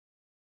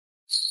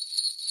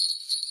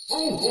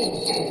You're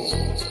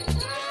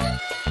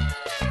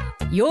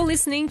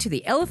listening to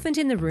the Elephant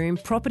in the Room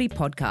property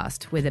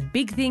podcast, where the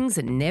big things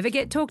that never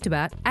get talked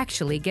about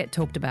actually get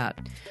talked about.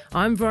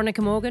 I'm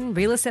Veronica Morgan,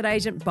 real estate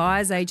agent,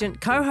 buyer's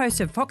agent,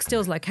 co-host of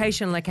Foxtel's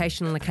Location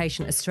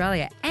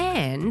Australia,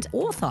 and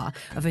author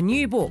of a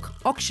new book,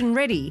 Auction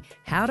Ready,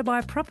 How to Buy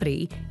a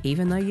Property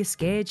Even Though You're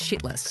Scared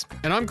Shitless.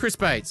 And I'm Chris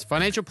Bates,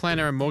 financial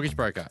planner and mortgage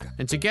broker.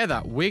 And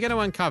together, we're going to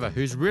uncover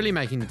who's really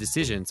making the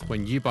decisions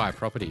when you buy a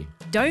property.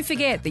 Don't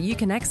forget that you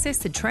can access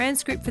the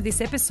transcript for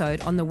this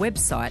episode on the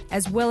website,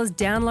 as well as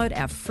download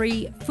our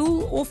free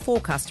Fool or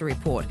Forecaster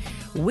report.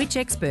 Which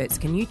experts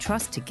can you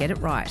trust to get it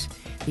right?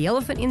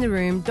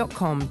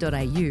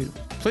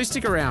 theelephantintheroom.com.au. Please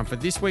stick around for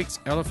this week's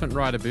Elephant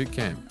Rider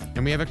Bootcamp.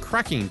 And we have a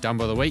cracking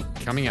Dumbo of the Week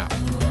coming up.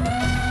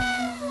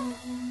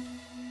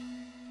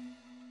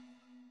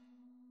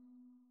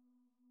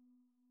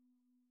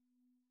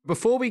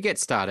 Before we get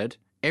started,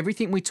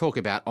 everything we talk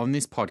about on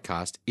this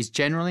podcast is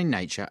general in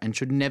nature and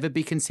should never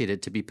be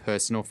considered to be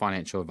personal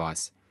financial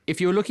advice. If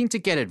you're looking to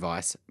get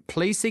advice,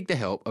 please seek the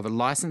help of a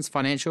licensed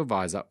financial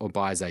advisor or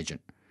buyer's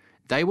agent.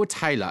 They will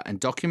tailor and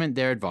document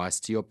their advice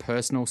to your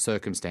personal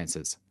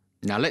circumstances.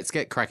 Now let's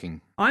get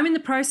cracking. I'm in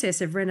the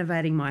process of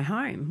renovating my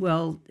home.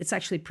 Well, it's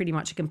actually pretty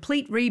much a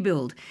complete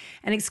rebuild.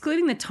 And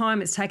excluding the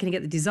time it's taken to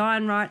get the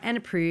design right and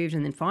approved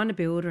and then find a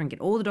builder and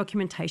get all the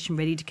documentation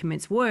ready to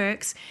commence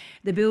works,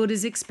 the build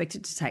is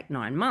expected to take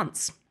 9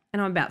 months.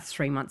 And I'm about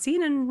 3 months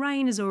in and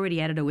rain has already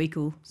added a week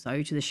or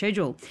so to the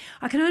schedule.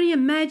 I can only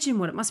imagine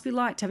what it must be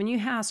like to have a new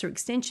house or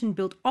extension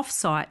built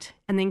off-site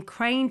and then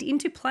craned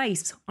into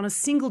place on a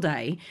single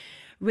day,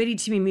 ready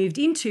to be moved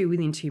into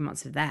within 2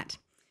 months of that.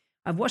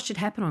 I've watched it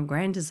happen on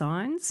grand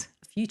designs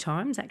a few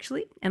times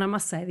actually, and I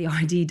must say the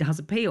idea does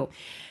appeal.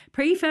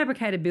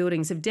 Prefabricated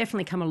buildings have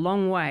definitely come a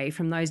long way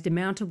from those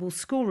demountable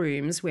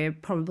schoolrooms we're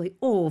probably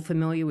all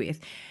familiar with.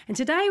 And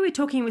today we're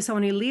talking with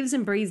someone who lives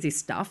and breathes this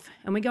stuff,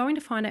 and we're going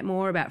to find out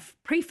more about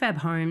prefab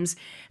homes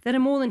that are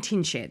more than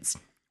tin sheds,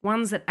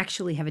 ones that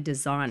actually have a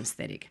design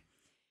aesthetic.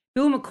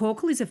 Bill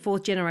McCorkell is a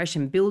 4th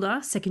generation builder,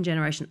 2nd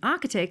generation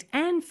architect,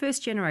 and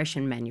 1st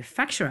generation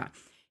manufacturer.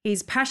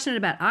 He's passionate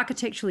about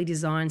architecturally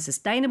designed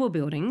sustainable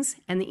buildings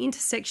and the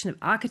intersection of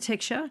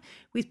architecture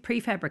with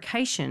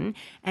prefabrication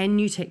and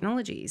new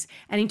technologies.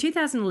 And in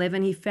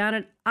 2011, he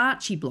founded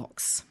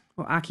ArchiBlox,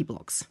 or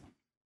ArchiBlox.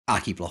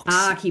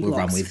 ArchiBlox. We'll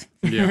run with.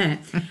 Yeah.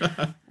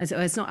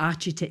 It's not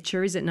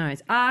architecture, is it? No,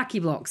 it's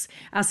ArchiBlox,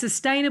 a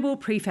sustainable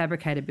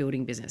prefabricated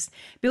building business.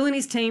 Bill and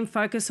his team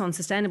focus on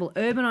sustainable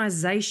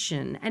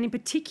urbanisation and in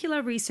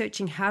particular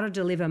researching how to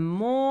deliver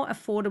more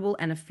affordable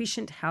and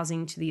efficient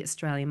housing to the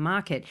Australian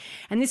market.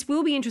 And this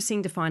will be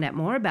interesting to find out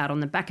more about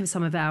on the back of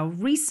some of our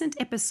recent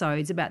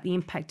episodes about the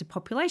impact of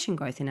population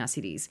growth in our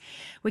cities.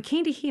 We're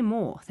keen to hear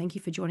more. Thank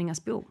you for joining us,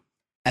 Bill.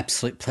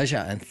 Absolute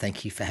pleasure, and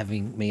thank you for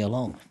having me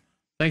along.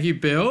 Thank you,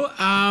 Bill.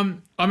 I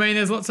mean,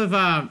 there's lots of,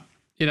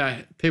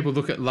 people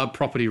look at love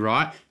property,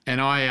 right? And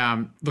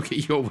I look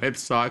at your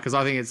website because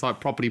I think it's like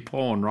property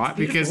porn, right?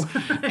 Because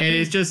it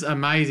is just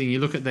amazing. You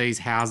look at these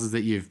houses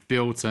that you've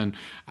built and,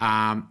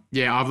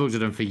 I've looked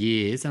at them for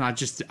years and I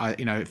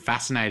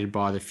fascinated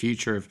by the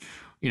future of,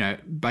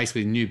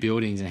 basically new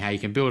buildings and how you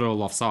can build it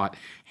all off-site.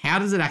 How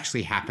does it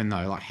actually happen,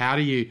 though? Like, how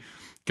do you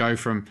go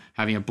from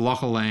having a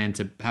block of land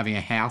to having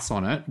a house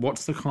on it?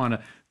 What's the kind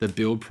of the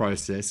build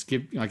process?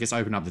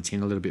 Open up the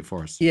tin a little bit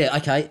for us. Yeah,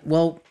 okay.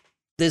 Well,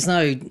 there's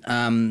no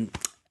two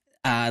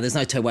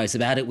ways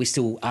about it. We're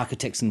still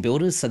architects and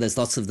builders, so there's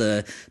lots of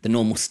the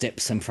normal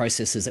steps and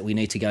processes that we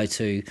need to go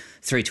through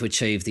to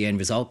achieve the end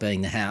result,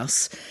 being the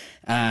house.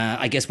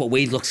 I guess what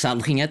we start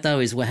looking at, though,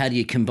 is how do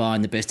you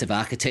combine the best of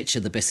architecture,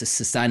 the best of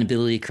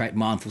sustainability, create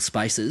mindful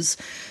spaces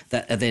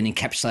that are then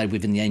encapsulated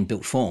within the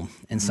end-built form.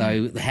 And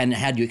so how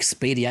do you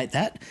expedite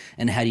that,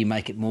 and how do you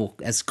make it more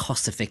as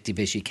cost-effective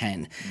as you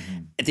can?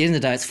 At the end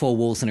of the day, it's 4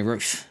 walls and a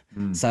roof.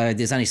 So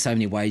there's only so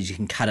many ways you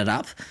can cut it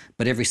up,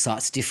 but every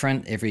site's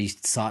different, every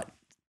site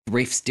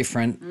brief's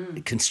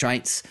different,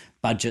 constraints,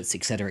 budgets,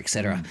 et cetera, et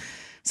cetera.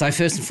 So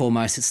first and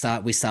foremost,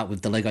 we start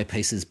with the Lego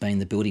pieces being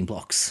the building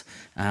blocks.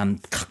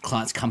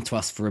 Clients come to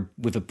us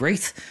with a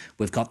brief.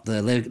 We've got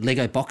the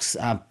Lego box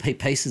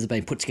pieces have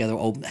been put together,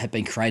 or have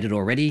been created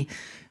already.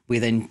 We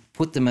then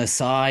put them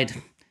aside,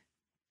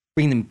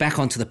 bring them back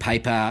onto the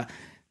paper,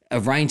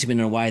 arrange them in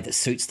a way that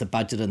suits the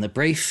budget and the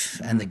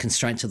brief and the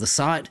constraints of the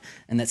site,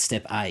 and that's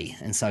step A.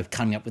 And so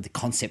coming up with the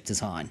concept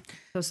design.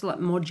 So it's like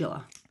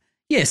modular.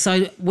 Yeah,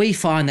 so we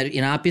find that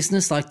in our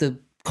business, like the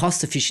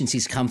cost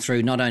efficiencies come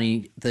through not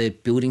only the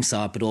building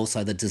side but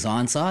also the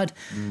design side.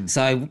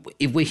 So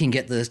if we can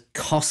get the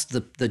cost,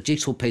 the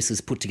jigsaw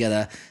pieces put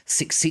together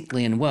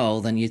succinctly and well,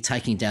 then you're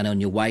taking down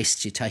on your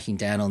waste, you're taking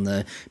down on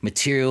the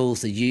materials,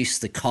 the use,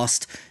 the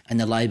cost and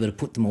the labour to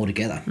put them all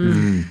together.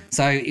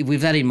 So with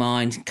that in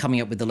mind,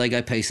 coming up with the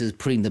Lego pieces,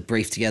 putting the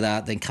brief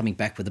together, then coming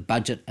back with the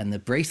budget and the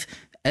brief.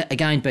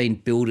 Again, being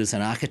builders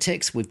and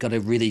architects, we've got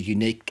a really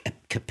unique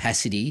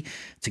capacity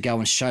to go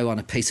and show on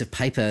a piece of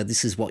paper,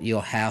 this is what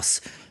your house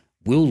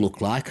will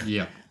look like.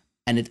 Yeah.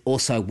 and it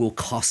also will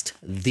cost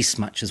this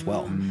much as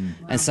well.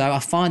 And so I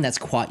find that's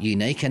quite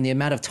unique. And the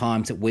amount of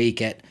times that we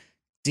get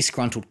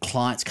disgruntled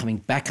clients coming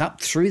back up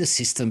through the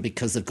system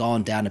because they've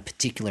gone down a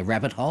particular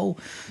rabbit hole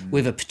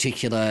with a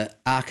particular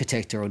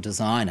architect or a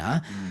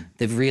designer,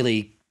 they've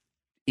really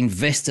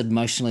invested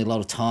emotionally a lot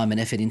of time and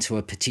effort into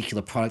a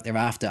particular product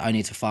thereafter,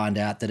 only to find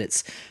out that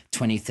it's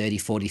 20, 30,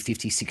 40,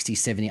 50, 60,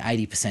 70,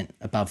 80%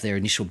 above their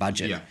initial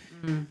budget. Yeah.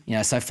 You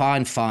know, so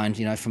find,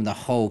 you know, from the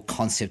whole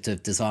concept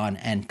of design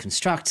and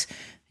construct,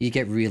 you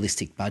get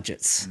realistic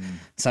budgets.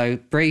 So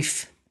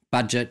brief,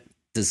 budget,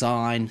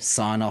 design,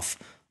 sign off,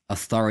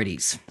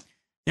 authorities.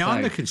 Now, So-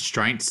 on the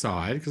constraint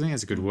side, because I think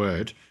that's a good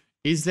word,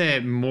 is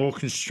there more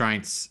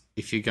constraints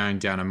if you're going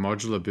down a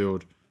modular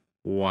build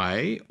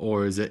way,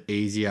 or is it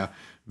easier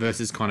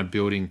versus kind of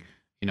building,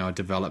 you know, a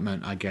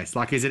development, I guess?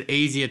 Like, is it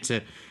easier to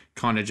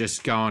kind of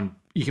just go and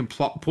you can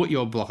put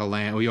your block of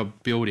land or your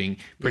building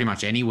pretty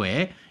much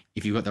anywhere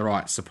if you've got the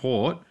right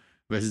support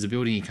versus a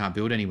building you can't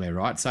build anywhere,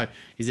 right? So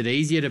is it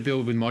easier to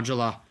build with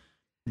modular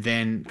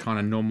than kind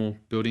of normal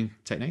building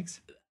techniques?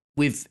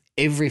 With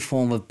every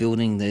form of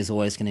building, there's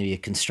always going to be a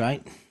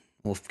constraint.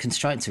 Well,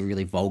 constraint's a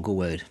really vulgar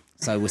word.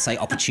 So we'll say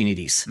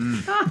opportunities.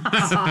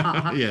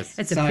 Yes.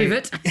 It's a So-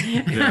 pivot.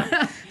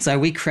 So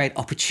we create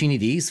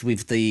opportunities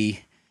with the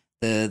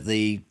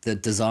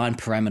design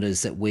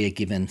parameters that we are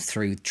given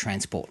through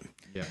transport.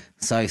 Yeah.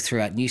 So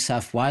throughout New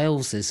South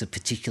Wales, there's a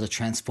particular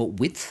transport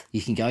width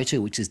you can go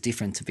to, which is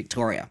different to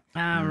Victoria.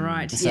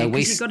 Right. So Yeah, we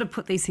because s- you've got to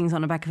put these things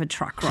on the back of a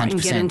truck, right,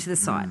 and get 100%. into the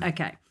site.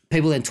 Okay.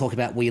 People then talk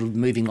about we're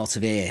moving lots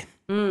of air,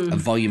 a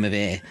volume of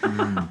air.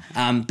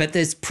 But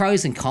there's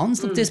pros and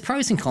cons. Look, there's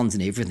pros and cons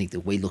in everything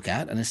that we look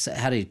at, and it's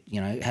how do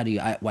you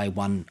outweigh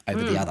one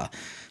over the other?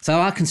 So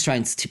our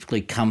constraints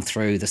typically come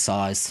through the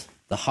size,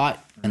 the height,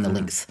 and the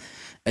length.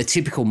 A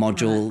typical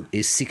module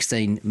is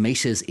 16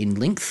 meters in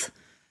length,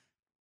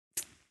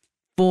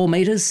 4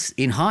 meters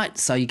in height,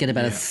 so you get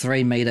about a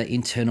 3 meter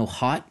internal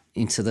height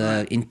into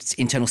the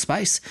internal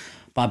space,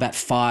 by about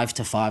 5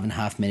 to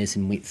 5.5 meters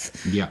in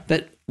width. Yeah.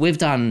 But we've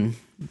done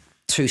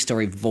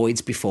 2-story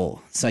voids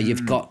before, so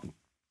you've got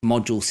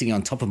modules sitting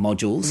on top of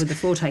modules. With the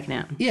floor taken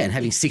out. Yeah, and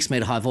having 6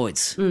 metre high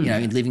voids, you know,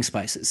 in living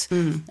spaces.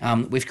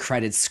 We've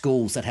created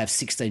schools that have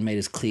 16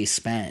 metres clear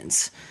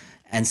spans.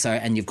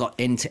 And you've got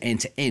end to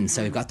end to end.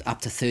 So we've got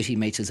up to 30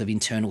 metres of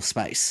internal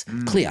space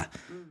clear.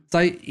 So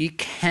you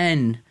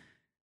can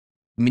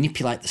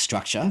manipulate the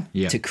structure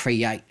Yeah. to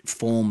create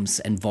forms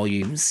and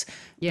volumes,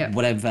 Yeah.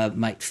 whatever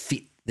might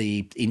fit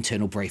the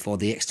internal brief or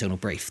the external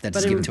brief that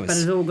is But, given to but us.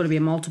 it's all got to be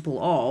a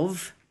multiple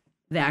of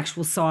the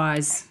actual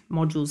size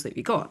modules that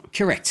you got.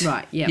 Correct.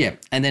 Right, yeah. Yeah.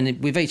 And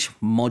then with each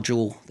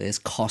module, there's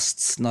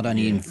costs not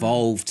only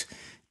involved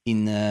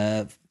in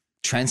the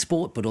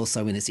transport, but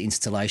also in its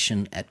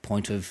installation at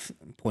point of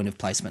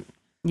placement.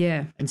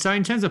 Yeah. And so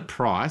in terms of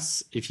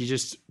price, if you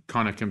just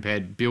kind of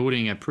compared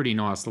building a pretty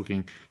nice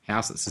looking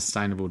house that's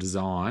sustainable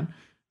design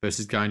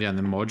versus going down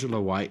the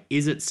modular way,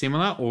 is it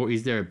similar or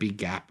is there a big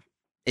gap?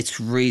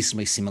 It's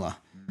reasonably similar.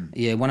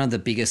 Yeah, one of the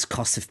biggest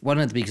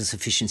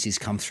efficiencies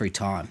come through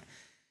time.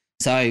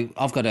 So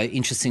I've got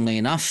interestingly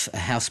enough, a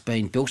house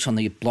being built on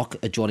the block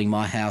adjoining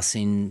my house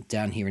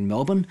down here in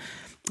Melbourne.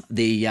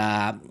 The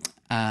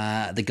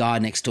guy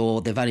next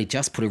door, they've only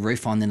just put a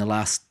roof on in the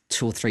last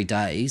 2 or 3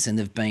 days, and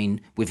they've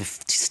been with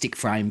a stick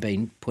frame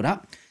being put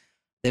up.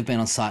 They've been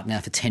on site now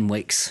for 10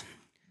 weeks.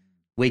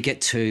 We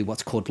get to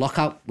what's called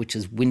lock-up, which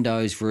is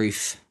windows,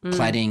 roof,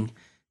 cladding,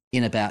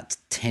 in about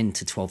 10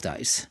 to 12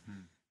 days.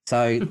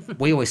 So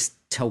we always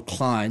tell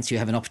clients you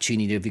have an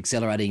opportunity of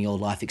accelerating your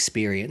life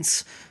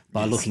experience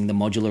by looking the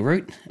modular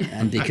route,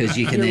 and because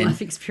you can Your then,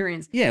 life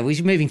experience. we're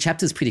moving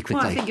chapters pretty Well,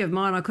 quickly. I think of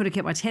mine, I could have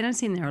kept my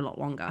tenants in there a lot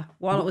longer.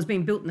 While it was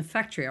being built in the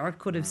factory, I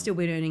could have still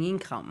been earning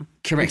income.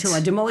 Correct. Until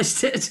I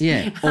demolished it.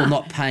 Yeah, or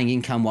not paying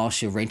income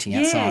whilst you're renting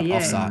outside,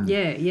 off-site.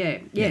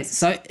 Yes.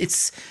 So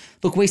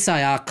look, we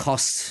say our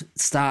costs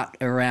start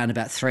around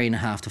about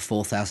 $3,500 to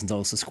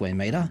 $4,000 a square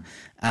metre.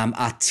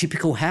 Our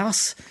typical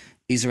house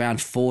is around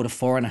 $4,000 to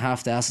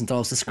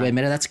 $4,500 a square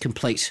metre. That's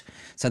complete.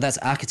 So that's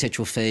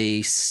architectural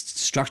fees,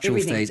 structural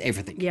fees,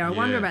 everything. Yeah, I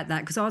wonder about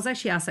that because I was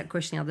actually asked that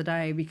question the other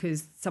day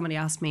because somebody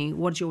asked me,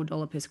 what's your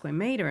dollar per square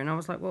metre? And I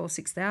was like, well,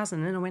 6,000.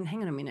 And then I went,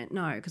 hang on a minute.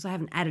 No, because I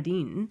hadn't added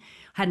in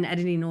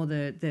all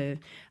the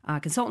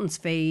consultants'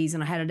 fees,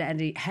 and I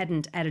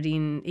hadn't added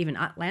in even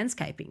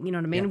landscaping. You know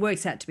what I mean? It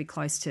works out to be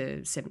close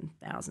to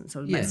 7,000,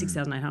 so about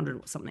 6,800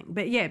 or something.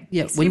 But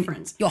it's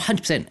different. You're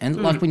 100%.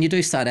 And like when you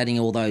do start adding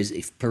all those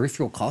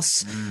peripheral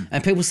costs,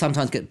 and people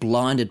sometimes get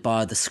blinded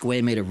by the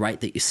square metre rate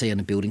that you see on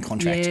a building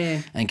contract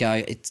and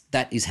go,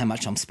 that is how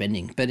much I'm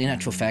spending. But in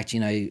actual fact,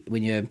 you know,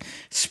 when you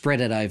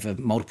spread it over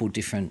multiple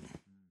different...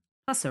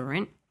 Plus the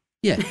rent.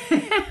 Yeah.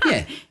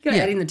 Got to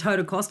add in the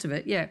total cost of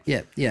it. Yeah.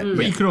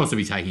 But you could also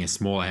be taking a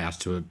smaller house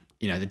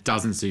that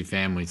doesn't suit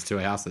families to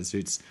a house that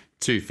suits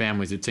 2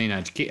 families with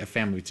a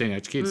family with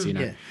teenage kids, you know.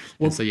 Yeah.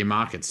 And so your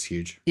market's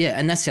huge. Yeah,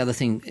 and that's the other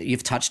thing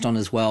you've touched on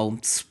as well.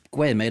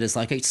 Square metres,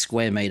 like each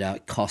square metre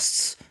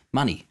costs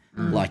money.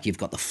 Like you've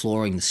got the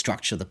flooring, the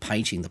structure, the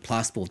painting, the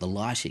plasterboard, the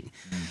lighting.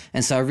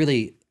 And so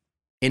really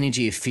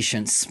energy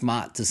efficient,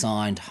 smart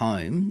designed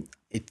home,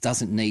 it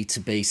doesn't need to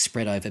be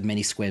spread over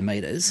many square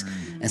meters.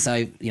 And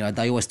so,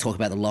 they always talk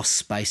about the lost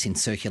space in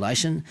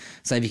circulation.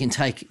 So if you can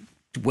take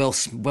well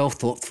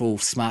thoughtful,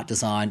 smart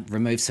design,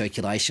 remove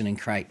circulation and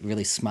create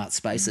really smart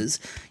spaces,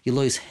 you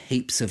lose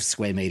heaps of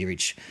square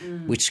meterage,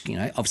 which,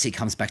 obviously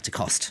comes back to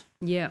cost.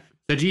 Yeah.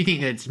 So do you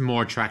think that it's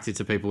more attractive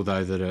to people,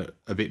 though, that are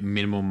a bit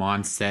minimal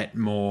mindset,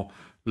 more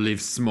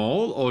live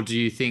small, or do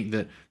you think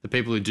that the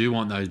people who do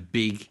want those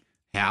big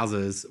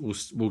houses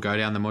will go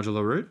down the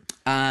modular route?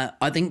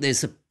 I think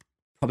there's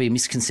probably a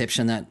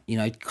misconception that,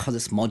 because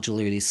it's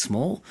modular, it is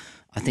small.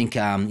 I think,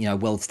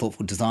 well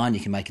thoughtful design,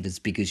 you can make it as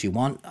big as you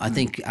want. I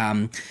think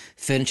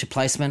furniture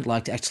placement,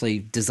 like actually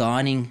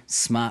designing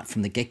smart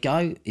from the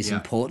get-go is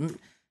important.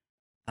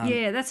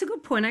 Yeah, that's a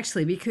good point,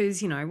 actually,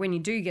 because, when you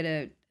do get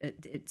a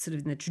sort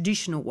of in the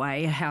traditional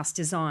way, a house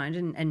designed,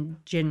 and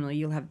generally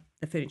you'll have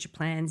the furniture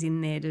plans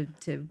in there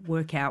to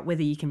work out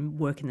whether you can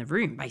work in the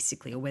room,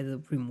 basically, or whether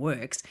the room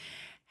works.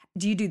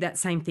 Do you do that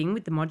same thing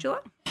with the modular?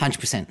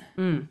 100%.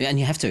 And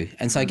you have to.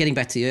 And so getting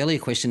back to the earlier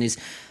question is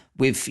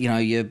with,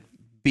 your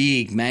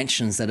big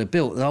mansions that are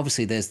built,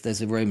 obviously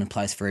there's a room and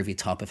place for every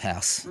type of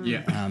house.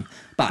 Yeah.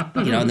 But,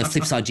 on the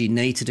flip side, you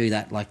need to do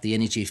that, like the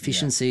energy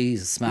efficiency,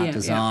 the smart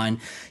design.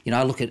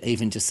 I look at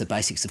even just the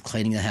basics of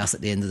cleaning the house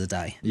at the end of the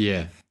day.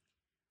 Yeah.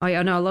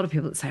 I know a lot of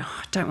people that say,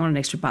 I don't want an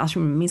extra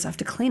bathroom. It means I have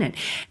to clean it.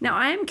 Now,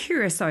 I am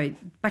curious, though,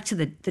 back to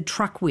the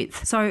truck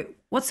width. So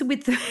what's the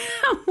width?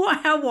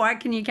 How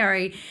wide can you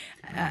carry,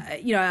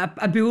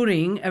 a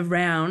building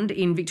around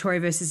in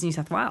Victoria versus New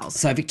South Wales?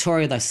 So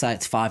Victoria, they say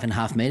it's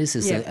 5.5 metres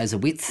as a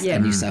width,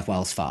 and New South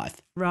Wales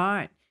 5.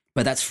 Right.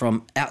 But that's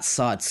from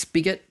outside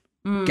spigot,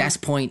 gas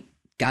point,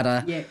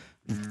 gutter,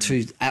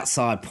 to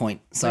outside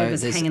point. So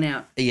it's hanging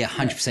out. Yeah,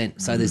 100%.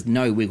 So there's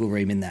no wiggle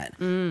room in that.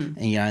 And,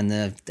 and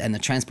the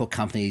transport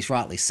companies,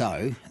 rightly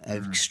so, are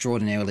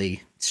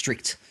extraordinarily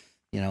strict,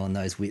 on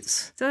those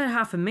widths. So that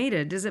 0.5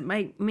 metre, does it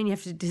mean you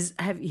have to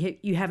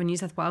have a New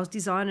South Wales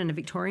design and a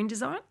Victorian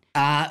design?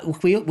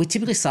 We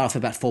typically start off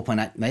about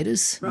 4.8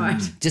 metres. Right.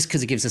 Just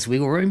because it gives us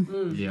wiggle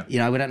room.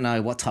 Yeah. We don't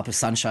know what type of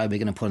sunshade we're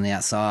going to put on the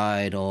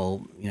outside,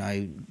 or,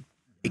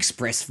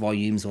 express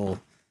volumes, or...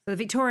 So the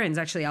Victorians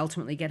actually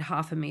ultimately get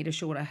 0.5 metre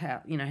shorter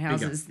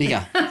houses.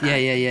 Bigger.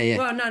 Yeah.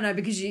 Well, no,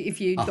 because if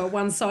you got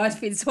one size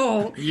fits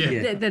all,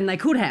 Yeah. then they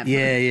could have.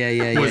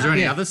 Yeah. Was there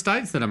any other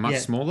states that are much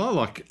smaller,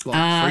 like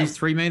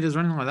 3 metres or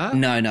anything like that?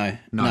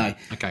 No.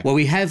 Okay. Well,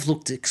 we have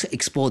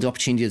explored the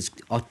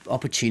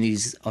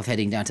opportunities of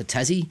heading down to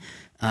Tassie,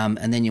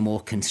 and then you're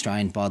more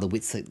constrained by the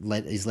width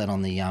that is let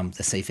on the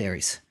sea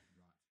ferries.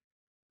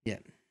 Yeah.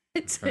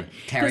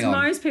 Because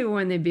most people,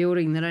 when they're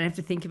building, they don't have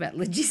to think about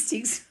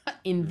logistics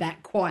in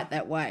quite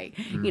that way.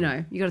 You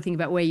got to think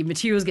about where your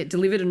materials get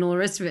delivered and all the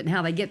rest of it and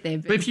how they get there.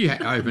 But if you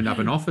opened up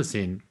an office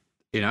in,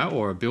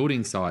 or a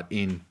building site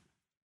in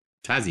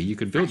Tassie, you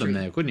could build them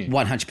there, couldn't you?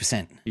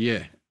 100%.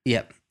 Yeah.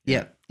 Yep.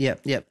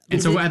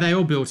 And so are they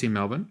all built in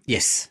Melbourne?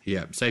 Yes.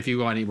 Yeah. So if you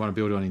want to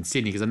build one in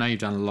Sydney, because I know you've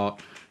done a lot,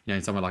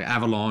 in somewhere like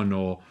Avalon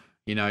or,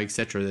 et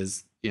cetera,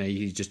 there's,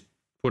 you just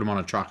put them on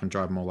a truck and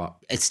drive them all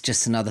up. It's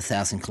just another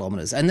 1,000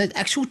 kilometres. And the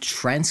actual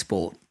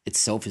transport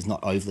itself is not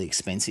overly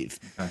expensive.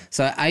 Okay.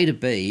 So A to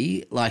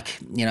B,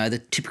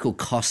 the typical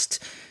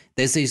cost,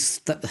 there's these,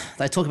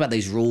 they talk about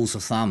these rules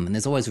of thumb, and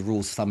there's always a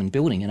rules of thumb in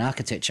building and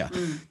architecture.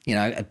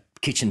 A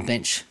kitchen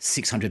bench,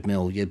 600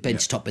 mil, your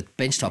bench top with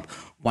bench top,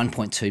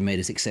 1.2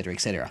 metres, et cetera,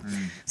 et cetera.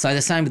 So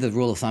the same with the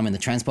rule of thumb in the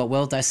transport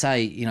world. They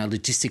say,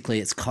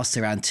 logistically it's costs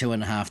around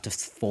 $2,500 to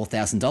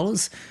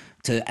 $4,000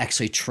 to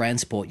actually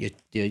transport your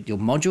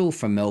module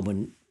from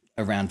Melbourne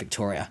around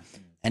Victoria,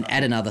 and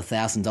add another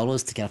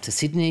 $1,000 to get up to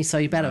Sydney. So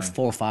you're about $4,000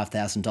 or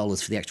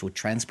 $5,000 for the actual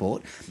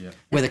transport. Yeah.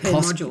 Where the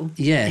cost, module.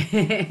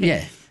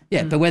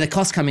 Yeah. But where the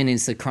costs come in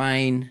is the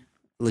crane,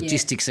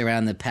 logistics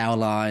around the power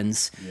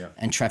lines,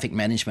 and traffic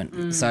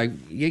management. So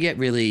you get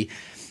really,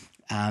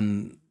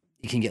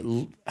 you can get,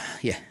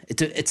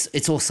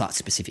 it's all site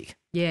specific.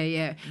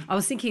 Yeah. I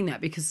was thinking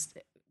that because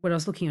when I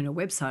was looking on your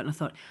website, and I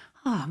thought,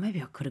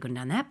 maybe I could have gone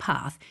down that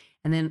path.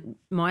 And then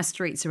my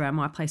streets around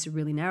my place are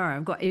really narrow.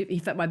 In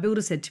fact, my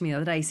builder said to me the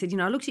other day, he said,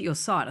 I looked at your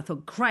site. I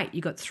thought, great,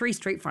 you've got 3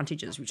 street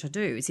frontages, which I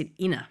do. It's in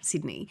inner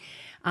Sydney.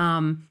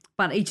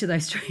 But each of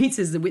those streets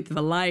is the width of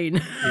a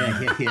lane.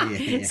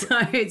 Yeah. So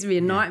it's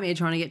been a nightmare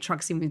trying to get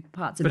trucks in with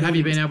parts of But have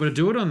you been able to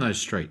do it on those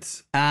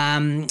streets?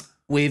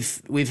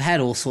 We've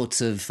had all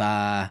sorts of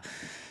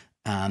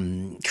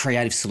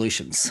creative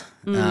solutions.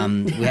 We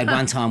had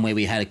one time where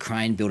we had a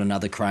crane build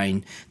another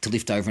crane to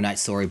lift over an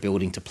 8-storey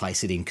building to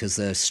place it in because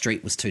the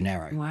street was too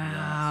narrow.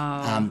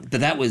 Wow.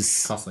 But that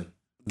was costly.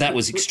 That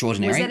was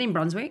extraordinary. Was that in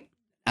Brunswick?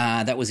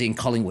 That was in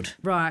Collingwood.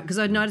 Right, because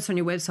I noticed on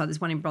your website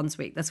there's one in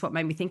Brunswick. That's what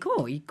made me think,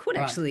 you could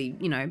actually,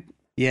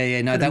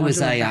 Yeah. No, that was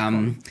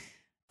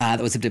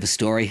that was a bit of a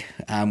story.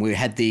 We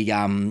had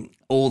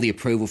all the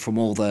approval from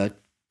all the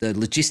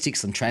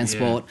logistics and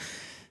transport. Yeah.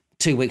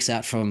 2 weeks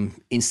out from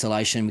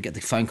installation, we get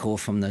the phone call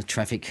from the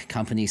traffic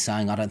company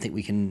saying, I don't think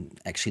we can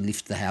actually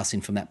lift the house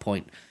in from that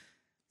point.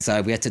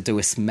 So we had to do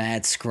a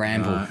mad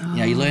scramble.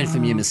 You learn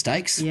from your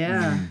mistakes.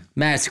 Yeah.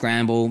 Mad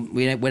scramble.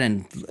 We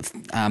went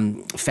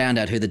and found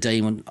out who the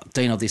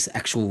dean of this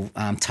actual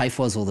TAFE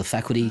was, or the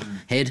faculty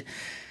head.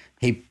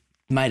 He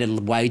made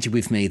a wager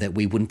with me that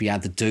we wouldn't be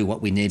able to do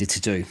what we needed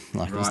to do.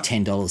 Like it was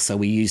 $10. So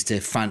we used the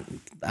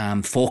front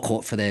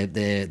forecourt for the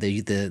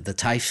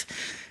TAFE.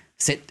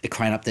 Set a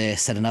crane up there,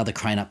 set another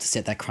crane up to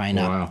set that crane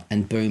up,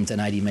 and boomed an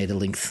 80-metre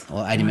length or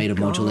 80-metre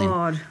module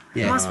in.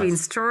 Yeah. It must have been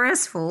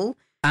stressful.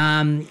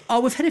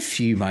 We've had a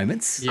few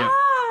moments.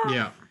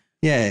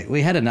 Yeah,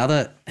 we had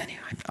another. Anyway,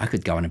 I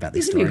could go on about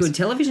this. This would be a good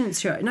television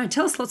show. No,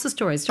 tell us lots of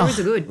stories. Stories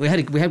are good. We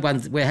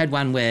had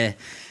one where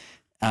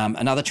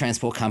another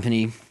transport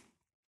company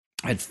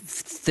had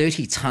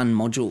 30-ton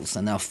modules,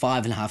 and they were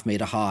 5.5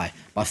 metre high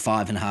by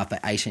 5.5 by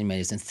 18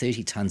 metres, and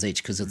 30 tons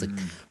each because of the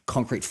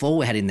concrete floor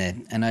we had in there.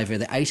 And over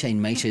the 18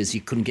 metres,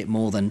 you couldn't get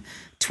more than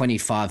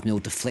 25 mil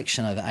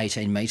deflection over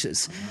 18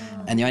 metres.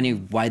 And the only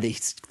way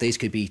that these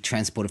could be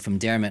transported from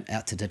Derrimut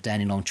out to the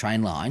Dandenong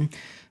train line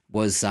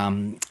was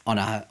on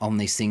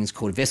these things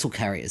called vessel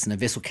carriers. And the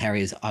vessel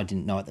carriers, I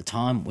didn't know at the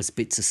time, was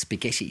bits of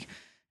spaghetti.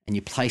 And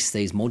you place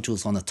these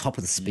modules on the top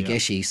of the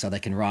spaghetti so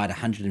they can ride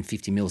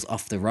 150 mils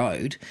off the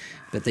road,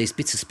 but these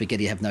bits of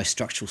spaghetti have no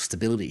structural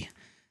stability.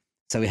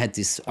 So we had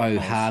this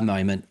oh-ha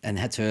moment and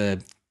had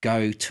to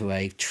go to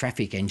a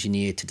traffic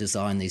engineer to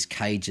design these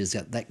cages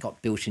that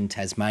got built in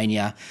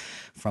Tasmania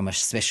from a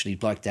specialty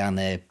bloke down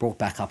there, brought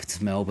back up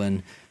to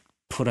Melbourne,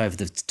 put over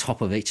the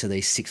top of each of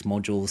these 6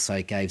 modules so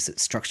it gave it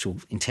structural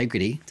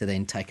integrity to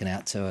then taken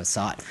out to a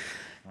site.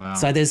 Wow.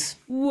 So there's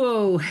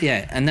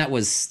yeah, and that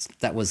was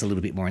a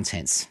little bit more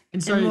intense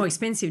and more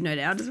expensive, no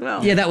doubt, as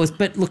well. Yeah, that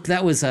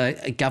was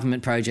a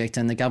government project,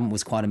 and the government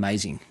was quite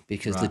amazing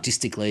because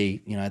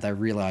logistically, they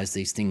realised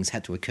these things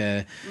had to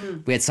occur.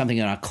 We had something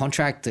in our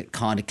contract that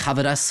kind of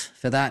covered us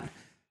for that,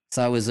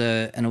 so it was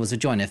a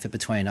joint effort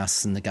between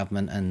us and the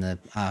government and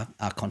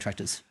our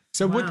contractors.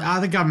 So what are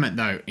the government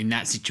though in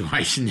that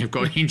situation? They've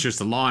got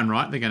interest aligned,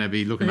 right? They're going to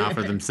be looking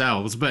after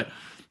themselves, but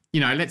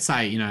let's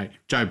say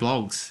Joe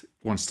Bloggs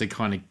wants to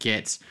kind of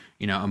get,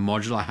 a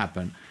modular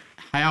happen.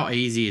 How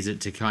easy is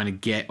it to kind of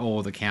get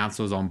all the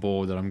councils on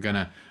board that I'm going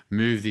to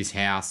move this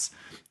house?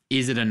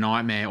 Is it a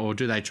nightmare, or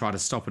do they try to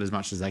stop it as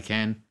much as they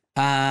can?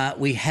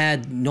 We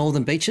had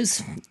Northern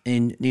Beaches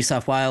in New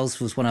South Wales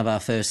was one of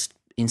our first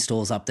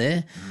installs up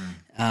there.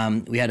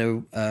 We had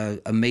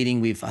a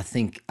meeting with, I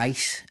think,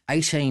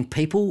 18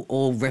 people,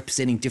 all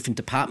representing different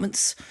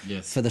departments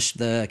for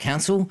the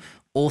council.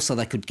 Also,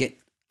 they could get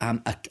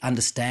a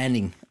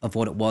understanding of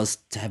what it was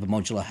to have a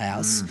modular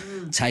house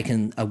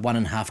taken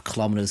 1.5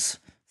 kilometres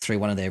through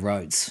one of their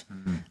roads.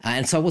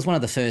 And so it was one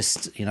of the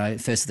first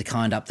of the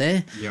kind up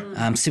there.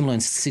 Similar in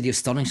the city of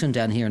Stonington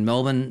down here in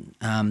Melbourne.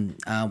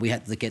 We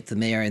had to get the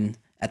mayor in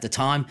at the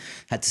time,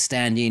 had to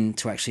stand in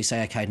to actually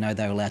say, okay, no,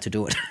 they're allowed to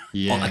do it.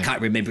 Well, I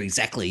can't remember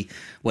exactly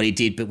what he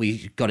did, but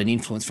we got an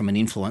influence from an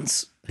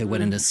influence who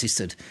went and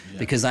assisted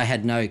because they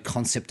had no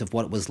concept of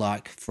what it was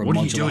like for a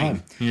modular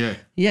home.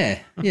 Yeah.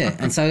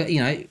 And so,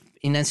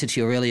 in answer to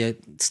your earlier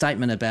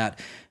statement about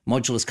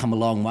modulars come a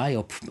long way,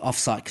 or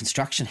off-site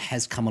construction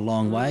has come a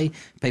long way,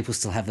 people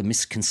still have a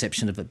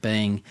misconception of it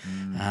being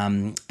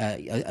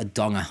a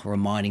donga or a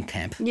mining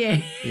camp.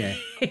 Yeah,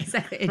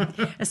 exactly.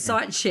 A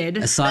site shed.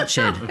 A site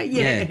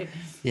shed.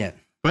 Yeah.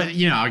 But,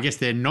 I guess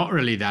they're not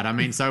really that. I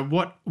mean, so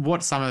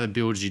what some of the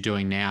builds you're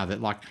doing now that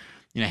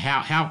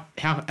how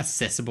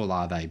accessible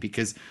are they?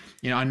 Because,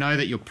 I know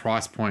that your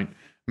price point,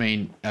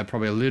 are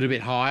probably a little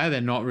bit higher. They're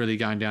not really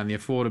going down the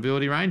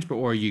affordability range,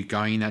 or are you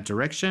going in that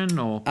direction?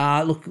 Or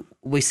look,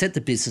 we set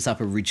the business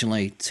up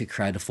originally to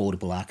create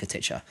affordable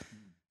architecture.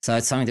 So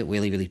it's something that we're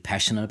really, really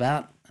passionate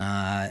about.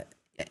 And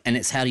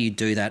it's how do you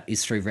do that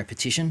is through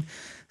repetition.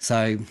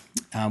 So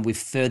with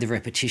further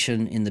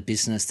repetition in the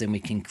business, then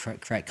we can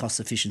create cost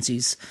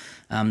efficiencies.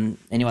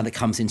 Anyone that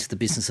comes into the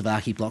business of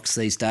ArchiBlox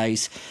these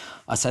days,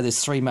 I say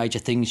there's 3 major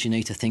things you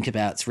need to think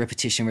about. It's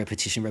repetition,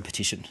 repetition,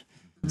 repetition.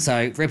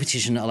 So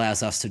repetition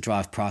allows us to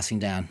drive pricing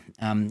down.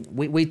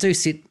 We do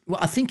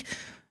I think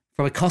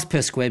from a cost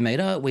per square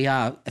metre, we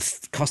are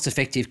cost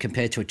effective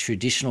compared to a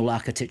traditional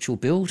architectural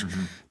build,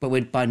 but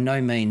we're by no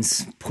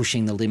means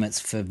pushing the limits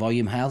for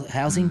volume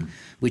housing,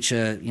 which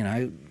are,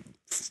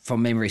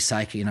 from memory's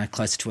sake,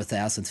 closer to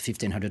 $1,000 to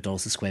 $1,500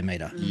 a square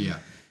metre. Yeah.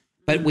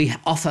 But we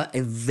offer a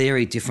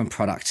very different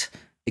product,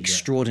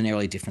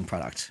 extraordinarily different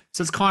product.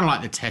 So it's kind of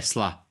like the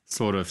Tesla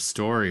sort of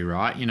story,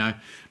 right? No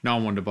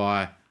one wanted to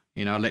buy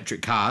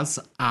electric cars.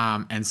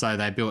 And so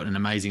they built an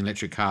amazing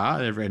electric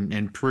car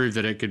and proved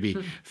that it could be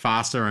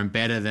faster and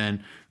better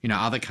than,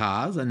 other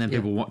cars. And then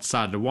people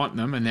started to want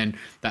them. And then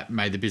that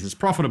made the business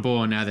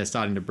profitable. And now they're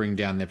starting to bring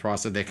down the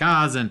price of their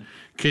cars and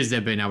because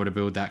they've been able to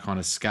build that kind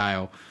of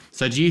scale.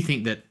 So do you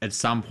think that at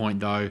some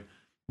point, though,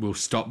 we'll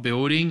stop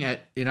building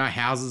at,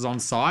 houses on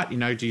site?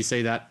 Do you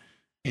see that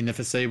in the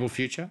foreseeable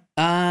future?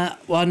 Well,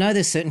 I know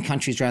there's certain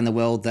countries around the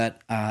world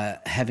that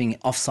having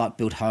off-site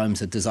built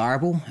homes are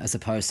desirable as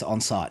opposed to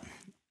on-site.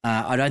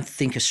 I don't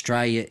think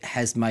Australia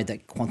has made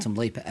that quantum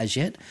leap as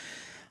yet.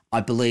 I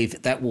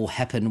believe that will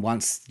happen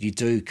once you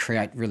do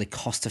create really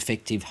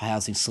cost-effective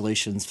housing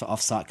solutions for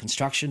off-site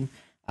construction.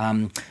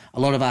 A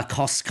lot of our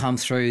costs come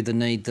through the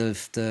need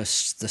of the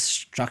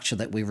structure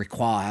that we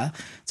require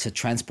to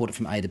transport it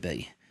from A to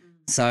B.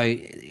 So,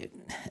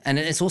 and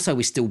it's also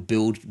we still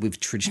build with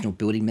traditional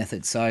building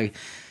methods. So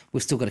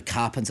we've still got a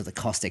carpenter that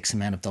cost X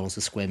amount of dollars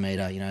a square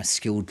metre,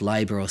 skilled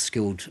labour or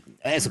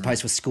as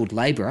opposed to a skilled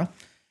labourer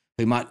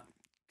who might.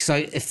 So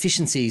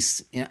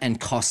efficiencies and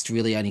costs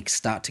really only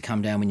start to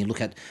come down when you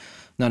look at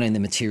not only the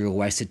material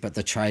wasted, but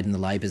the trade and the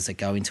labours that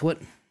go into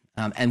it.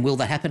 And will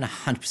that happen?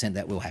 100%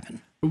 that will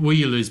happen. Will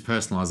you lose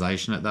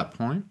personalisation at that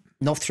point?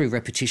 Not through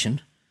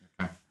repetition.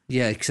 Okay.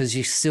 Yeah, because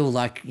you still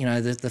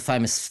the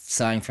famous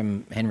saying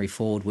from Henry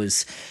Ford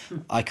was,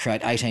 I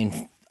create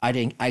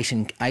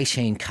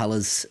 18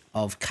 colours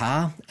of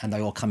car and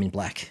they all come in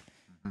black.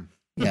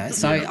 Yeah,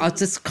 so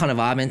that's kind of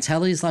our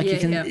mentality is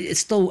it's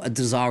still a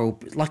desirable,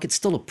 it's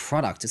still a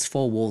product. It's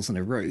 4 walls and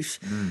a roof,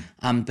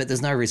 but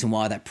there's no reason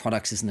why that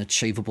product isn't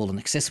achievable and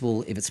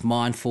accessible if it's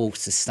mindful,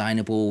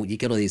 sustainable. You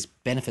get all these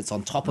benefits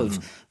on top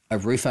of a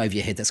roof over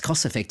your head that's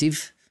cost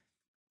effective.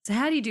 So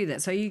how do you do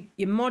that? So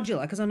you're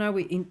modular, because I know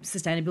in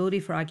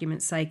sustainability, for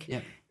argument's sake,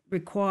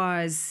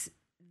 requires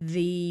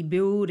the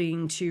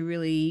building to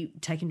really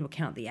take into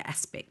account the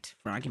aspect,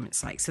 for argument's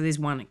sake. So there's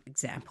one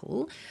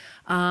example.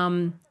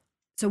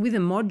 So with a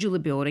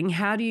modular building,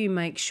 how do you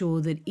make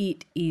sure that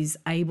it is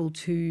able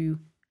to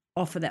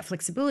offer that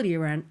flexibility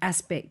around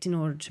aspect in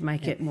order to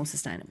make it more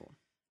sustainable?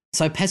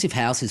 So passive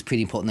house is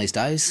pretty important these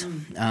days.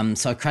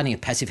 So creating a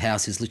passive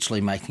house is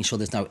literally making sure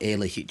there's no air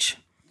leakage.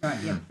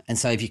 Right, yeah. And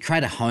so if you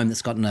create a home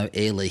that's got no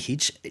air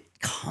leakage, it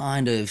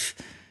kind of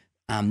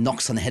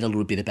knocks on the head a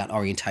little bit about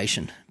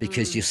orientation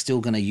because you're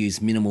still going to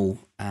use minimal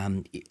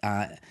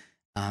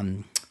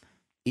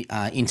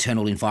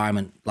internal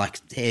environment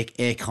like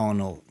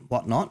aircon or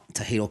whatnot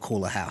to heat or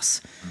cool a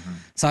house.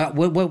 So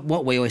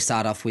what we always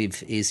start off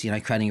with is,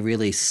 creating a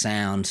really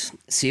sound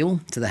seal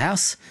to the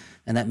house,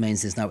 and that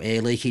means there's no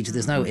air leakage. If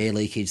there's no air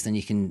leakage, then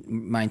you can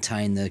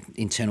maintain the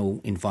internal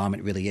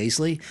environment really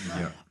easily.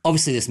 Yeah.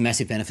 Obviously, there's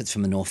massive benefits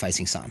from the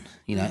north-facing sun.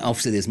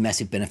 Obviously, there's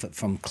massive benefit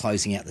from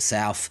closing out the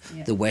south,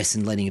 the west,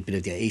 and letting a bit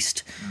of the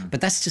east.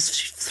 But that's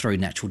just through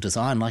natural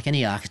design. Like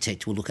any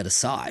architect will look at a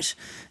site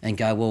and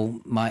go,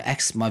 well, my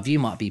view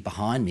might be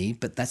behind me,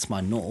 but that's my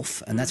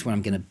north, and that's where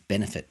I'm going to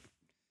benefit.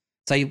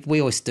 So we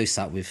always do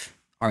start with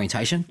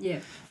orientation. Yeah.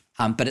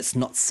 But it's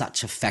not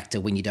such a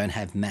factor when you don't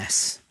have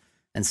mass.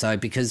 And so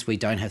because we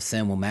don't have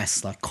thermal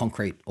mass like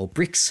concrete or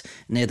bricks,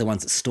 and they're the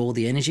ones that store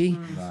the energy.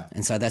 Right.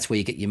 And so that's where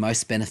you get your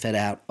most benefit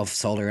out of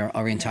solar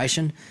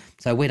orientation. Yeah.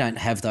 So we don't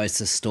have those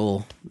to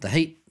store the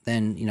heat.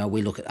 Then,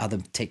 we look at other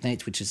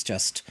techniques, which is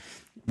just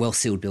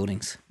well-sealed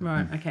buildings.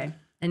 Right, okay.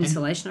 And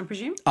insulation, I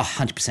presume?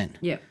 100%.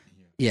 Yeah.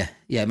 Yeah.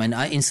 I mean,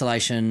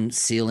 insulation,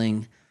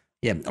 sealing.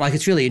 Yeah,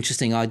 it's really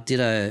interesting.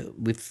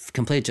 We've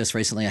completed just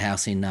recently a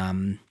house in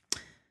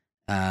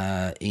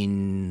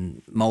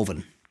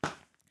Malvern.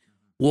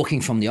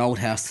 Walking from the old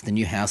house to the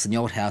new house, and the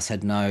old house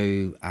had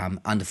no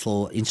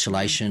underfloor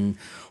insulation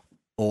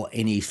or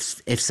any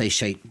FC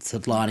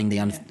sheet lining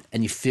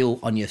and you feel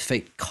on your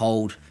feet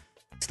cold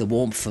to the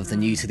warmth of the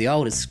new to the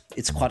old.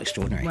 It's quite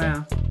extraordinary.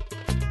 Wow.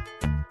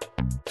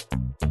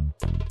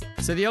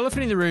 So the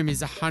elephant in the room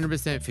is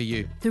 100% for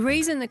you. The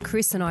reason that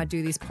Chris and I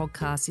do this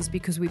podcast is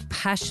because we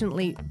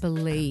passionately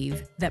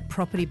believe that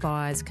property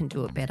buyers can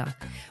do it better.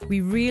 We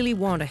really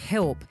want to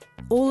help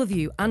all of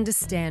you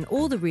understand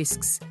all the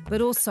risks,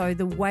 but also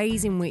the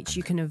ways in which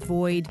you can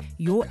avoid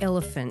your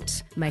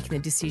elephant making the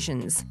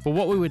decisions. But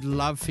what we would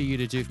love for you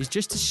to do is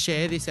just to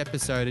share this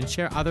episode and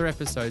share other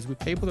episodes with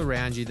people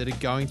around you that are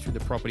going through the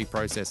property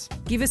process.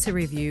 Give us a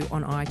review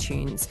on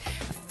iTunes.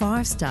 A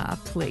 5-star,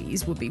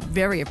 please, would be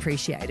very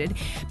appreciated,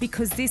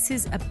 because this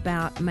is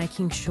about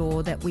making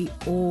sure that we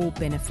all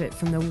benefit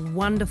from the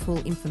wonderful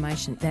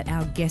information that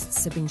our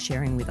guests have been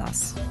sharing with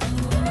us.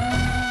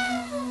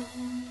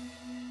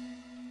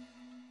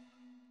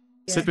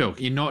 So, Bill,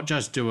 you're not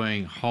just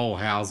doing whole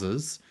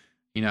houses,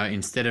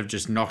 instead of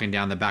just knocking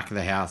down the back of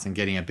the house and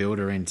getting a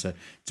builder in to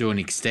do an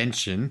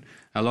extension.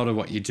 A lot of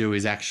what you do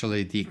is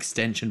actually the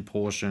extension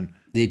portion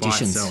the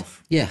additions. By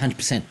itself. Yeah,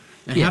 100%.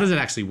 And how does it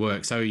actually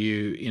work? So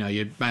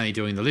you're mainly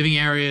doing the living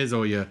areas,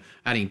 or you're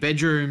adding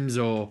bedrooms,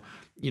 or,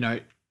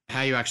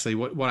 how you actually,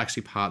 what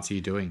actually parts are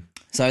you doing?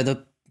 So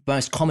the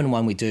most common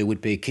one we do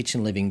would be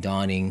kitchen, living,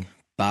 dining,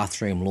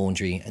 bathroom,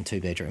 laundry, and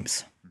 2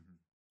 bedrooms.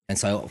 And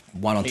so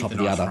one on top of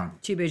the other.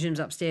 Front. 2 bedrooms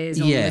upstairs,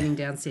 or living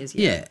downstairs.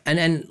 Yeah. And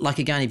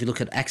again, if you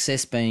look at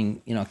access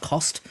being,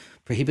 cost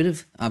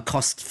prohibitive,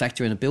 cost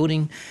factor in a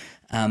building,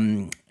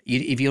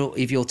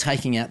 if you're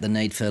taking out the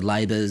need for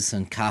labourers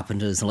and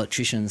carpenters and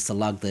electricians to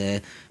lug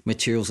their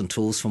materials and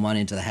tools from one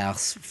end of the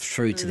house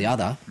through to the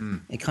other,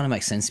 it kind of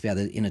makes sense to be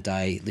able to, in a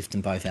day, lift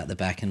them both out the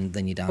back and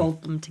then you're done.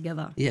 Bolt them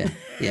together. Yeah,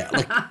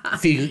 like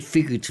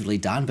figuratively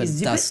done, but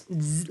it does.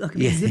 Like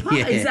a zipper?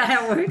 Yeah. Is that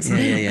how it works?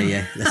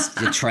 Yeah.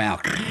 That's your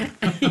trowel.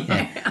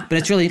 Yeah. But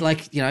it's really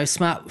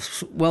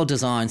smart,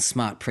 well-designed,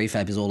 smart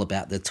prefab is all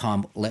about the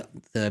time,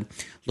 the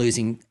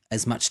losing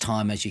as much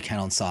time as you can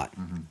on site.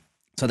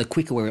 So the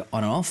quicker we're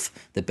on and off,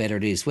 the better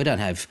it is. We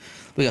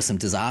got some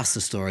disaster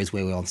stories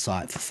where we're on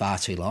site for far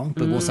too long,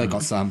 but we've also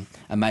got some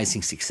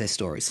amazing success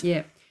stories.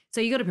 Yeah.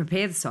 So you got to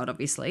prepare the site,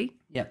 obviously.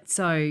 Yep.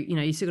 So,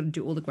 you still got to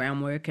do all the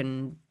groundwork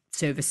and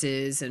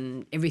services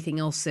and everything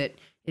else that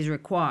is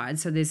required.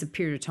 So there's a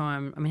period of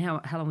time. I mean,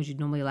 how long would you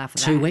normally allow for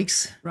that? 2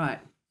 weeks. Right.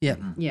 Yeah.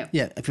 Yeah.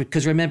 Yeah.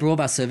 Because remember, all of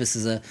our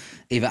services are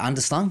either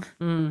underslung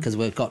because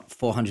we've got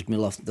 400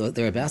 mil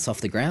thereabouts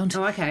off the ground.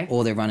 Oh, okay.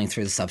 Or they're running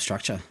through the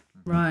substructure.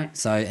 Right.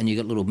 So, and you've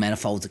got little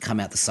manifolds that come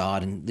out the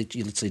side and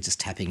you're literally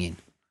just tapping in.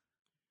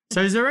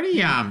 So is there any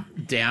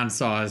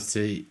downsides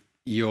to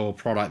your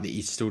product that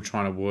you're still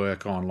trying to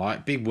work on,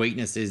 like big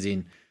weaknesses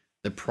in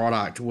the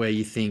product where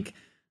you think,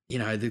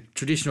 the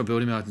traditional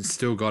building methods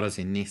still got us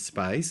in this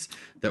space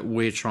that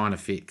we're trying to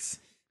fix?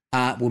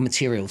 Well,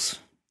 materials.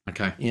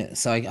 Okay. Yeah.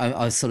 So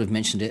I sort of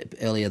mentioned it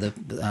earlier,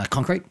 the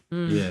concrete.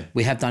 Yeah.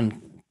 We have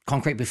done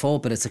concrete before,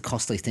 but it's a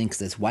costly thing because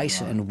there's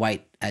weight and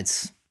weight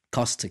adds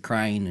cost to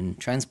crane and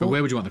transport. But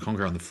where would you want the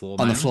concrete on the floor?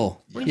 On the floor.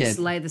 We just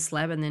lay the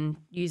slab and then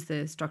use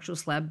the structural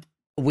slab.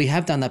 We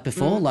have done that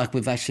before. Like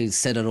we've actually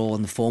set it all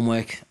in the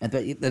formwork, but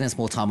then it's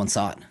more time on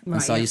site. Right,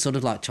 and so you're sort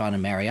of like trying to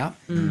marry up.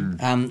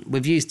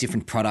 We've used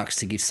different products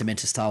to give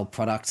cementer style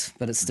product,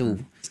 but it's still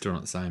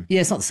not the same.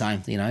 Yeah, it's not the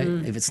same.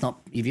 If it's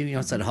not, if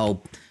it's that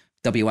whole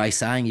WA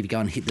saying, if you go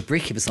and hit the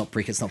brick, if it's not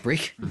brick, it's not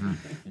brick.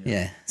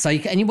 Yeah. So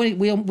we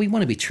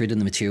want to be true to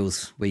the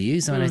materials we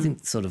use. I mean, I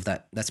think sort of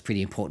that's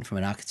pretty important from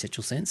an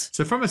architectural sense.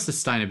 So from a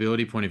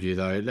sustainability point of view,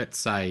 though, let's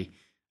say,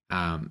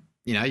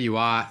 you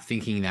are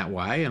thinking that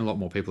way, and a lot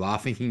more people are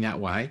thinking that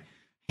way.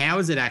 How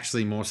is it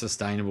actually more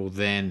sustainable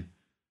than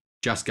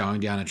just going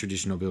down a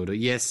traditional builder?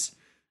 Yes,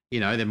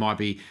 there might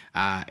be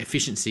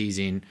efficiencies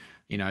in,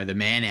 the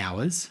man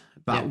hours,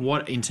 but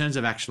what in terms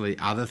of actually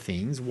other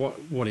things,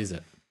 what is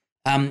it?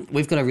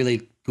 We've got a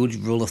really good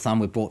rule of thumb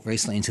we brought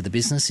recently into the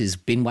business is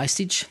bin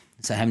wastage.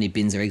 So how many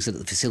bins are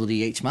exited the facility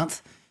each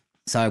month?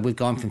 So we've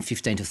gone from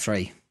 15 to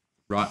 3.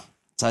 Right.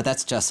 So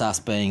that's just us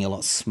being a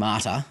lot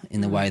smarter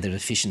in the way that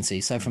efficiency.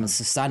 So from a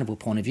sustainable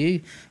point of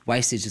view,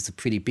 wastage is a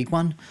pretty big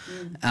one.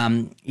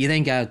 You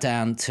then go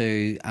down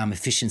to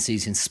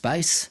efficiencies in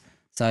space.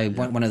 So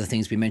one of the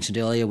things we mentioned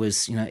earlier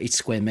was, each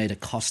square metre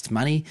costs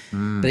money,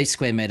 but each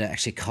square metre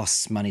actually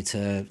costs money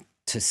to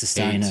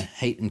sustain a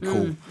heat and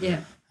cool.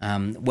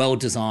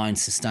 Well-designed,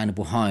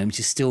 sustainable homes,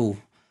 you still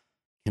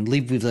can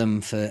live with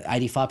them for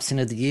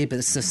 85% of the year, but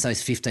it's just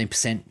those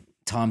 15%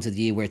 times of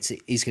the year where it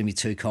is going to be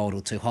too cold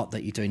or too hot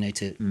that you do need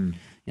to,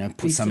 put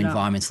Boost some it up.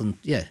 environmental,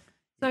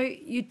 So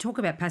you talk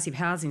about passive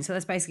housing. So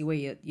that's basically where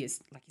you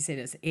like you said,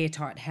 it's an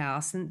airtight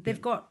house, and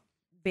they've got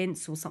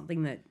vents or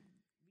something that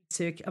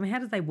I mean, how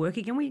do they work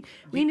again? We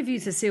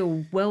interviewed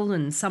Cecile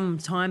Weldon some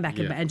time back,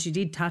 and she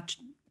did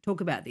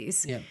talk about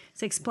this. Yeah.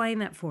 So explain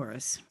that for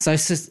us. So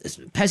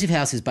passive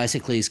house is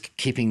basically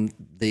keeping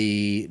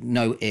the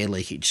no air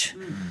leakage.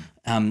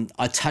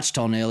 I touched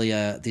on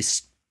earlier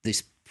this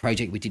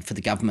project we did for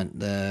the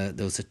government.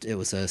 It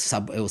was a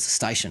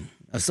station.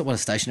 It's not a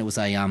station. It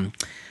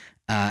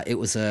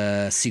was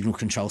a signal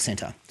control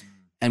centre,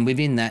 and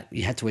within that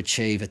you had to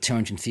achieve a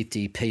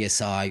 250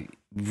 psi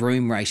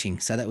room rating.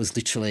 So that was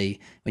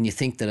literally when you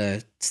think that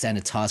a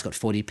standard tire's got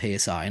 40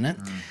 psi in it.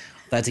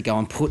 They had to go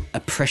and put a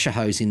pressure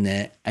hose in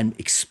there and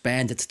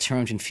expand it to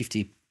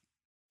 250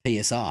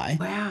 psi.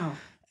 Wow.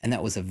 And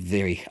that was a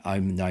very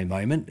no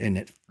moment, and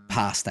it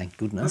passed, thank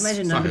goodness. I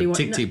imagine It's nobody like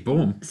a tick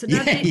boom. So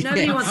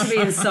nobody wants to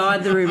be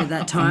inside the room at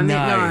that time.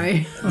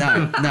 No.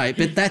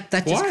 But that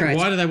just creates.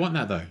 Why do they want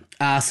that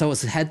though? So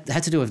it had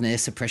to do with an air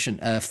suppression,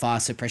 fire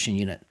suppression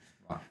unit,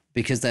 Right.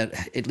 because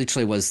it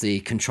literally was the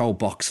control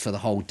box for the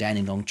whole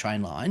Dandenong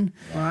train line.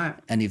 Right.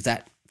 And if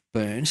that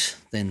burnt,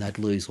 then they'd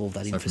lose all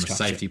that So from a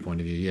infrastructure. safety point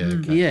of view,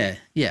 okay.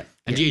 Yeah.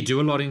 And do you do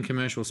a lot in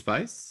commercial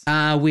space?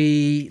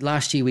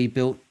 Last year we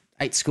built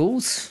 8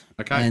 schools.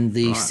 Okay, And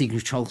the right.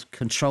 signal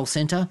control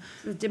centre.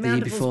 The The year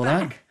demountables before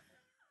back.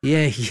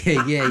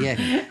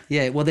 that.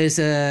 Yeah. Well, there's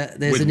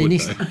With an wood,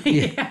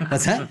 initiative.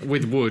 What's that?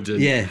 With wood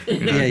and Cool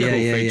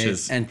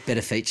features. and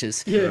better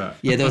features. Yeah.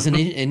 Yeah, there was an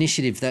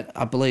initiative that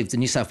I believe the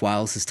New South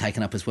Wales has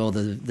taken up as well.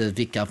 The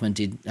Vic government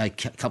did a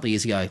couple of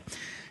years ago,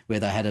 where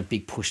they had a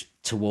big push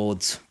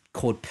towards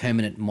called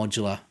permanent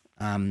modular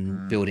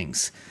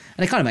buildings,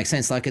 and it kind of makes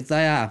sense. Like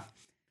they are.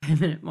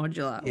 Permanent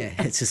modular. Yeah,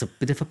 it's just a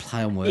bit of a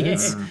play on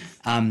words.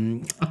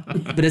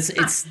 But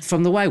it's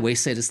from the way we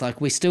see it, it's like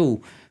we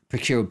still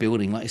procure a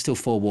building, like it's still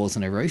 4 walls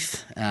and a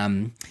roof.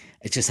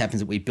 It just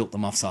happens that we built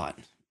them off-site.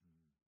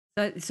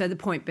 So the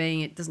point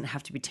being, it doesn't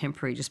have to be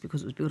temporary just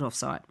because it was built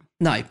off-site.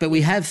 No, but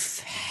we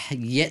have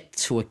yet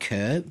to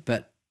occur,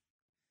 but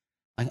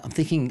I'm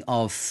thinking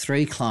of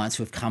 3 clients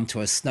who have come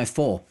to us, no,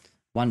 4.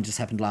 One just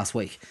happened last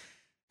week,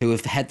 who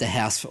have had the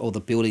house or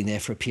the building there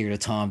for a period of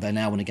time. They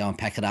now want to go and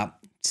pack it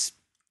up,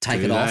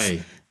 take it off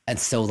and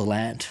sell the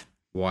land.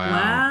 Wow.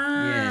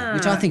 Yeah,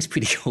 which I think is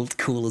pretty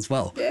cool as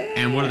well.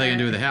 And what are they going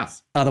to do with the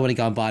house? Oh, they want to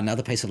go and buy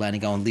another piece of land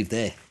and go and live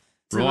there.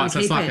 Right, so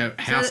it's keep like it.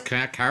 a house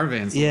caravan.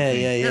 Sort of Yeah,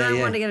 thing. yeah, They yeah, don't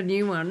yeah. want to get a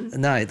new one.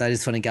 No, they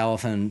just want to go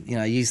off and,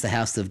 use the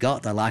house they've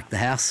got. They like the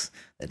house.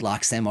 It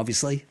likes them,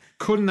 obviously.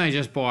 Couldn't they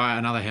just buy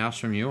another house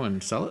from you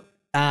and sell it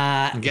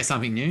and get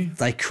something new?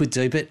 They could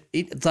do, but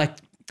it's like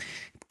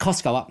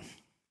costs go up.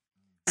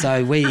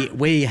 So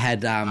we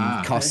had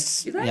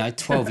costs,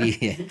 12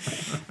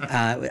 years,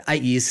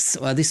 8 years.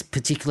 Well, this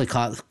particular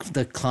client,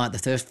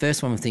 the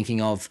first one I'm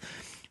thinking of,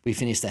 we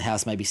finished the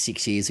house maybe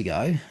 6 years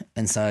ago,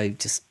 and so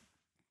just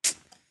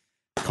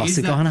costs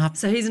have gone up.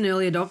 So he's an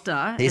early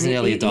adopter. He's an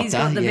early adopter. He's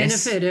got the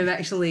yes. benefit of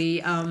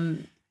actually.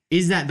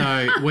 Is that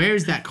though? Where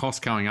is that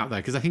cost going up though?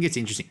 Because I think it's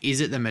interesting.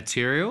 Is it the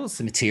materials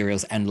The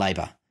materials and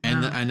labour,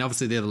 and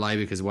obviously they're the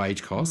labour because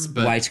wage costs,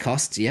 but wage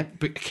costs. Yep.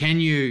 but can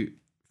you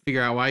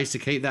figure out ways to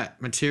keep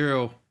that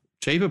material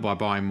cheaper by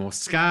buying more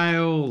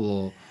scale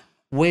or?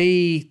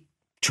 We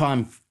try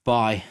and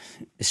buy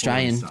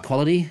Australian stuff.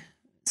 quality.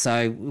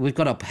 So we've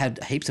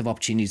had heaps of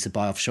opportunities to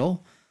buy offshore,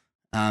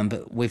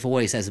 but we've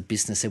always, as a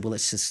business, said, well,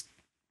 let's just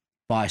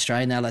buy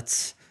Australian now.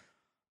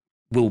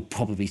 We'll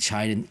probably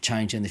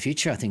change in the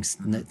future. I think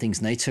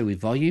things need to with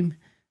volume.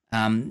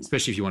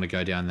 Especially if you want to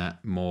go down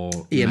that more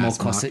More mass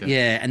cost. market.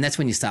 Yeah, and that's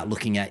when you start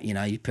looking at,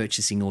 you're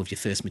purchasing all of your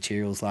first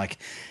materials like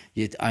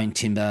your own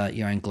timber,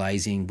 your own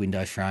glazing,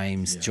 window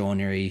frames,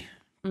 joinery,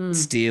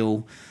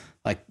 steel.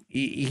 Like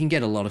you can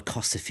get a lot of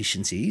cost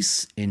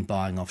efficiencies in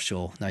buying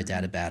offshore, no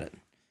doubt about it.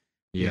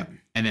 Yeah.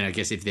 And then I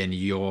guess if then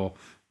you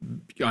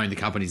own the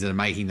companies that are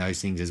making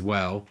those things as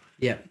well,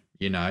 Yeah.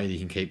 you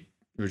can keep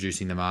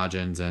reducing the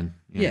margins and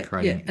Yeah,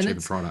 creating and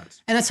cheaper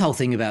products. And that's the whole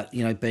thing about,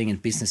 being in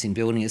business in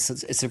building.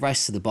 It's a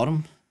race to the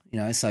bottom,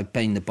 so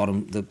being the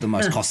bottom, the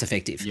most cost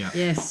effective. Yeah.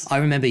 Yes. I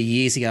remember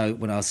years ago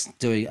when I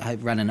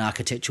ran an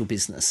architectural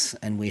business,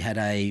 and we had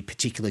a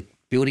particular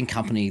building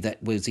company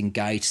that was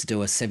engaged to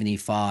do a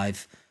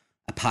 75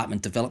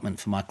 apartment development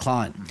for my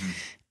client. Mm-hmm.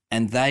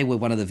 And they were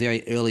one of the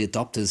very early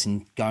adopters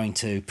in going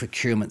to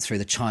procurement through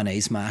the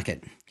Chinese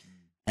market.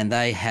 And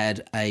they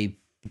had a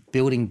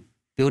building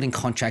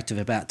contract of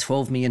about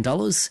 $12 million,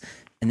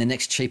 and the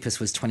next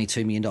cheapest was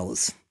 $22 million.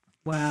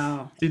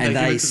 Wow. Did And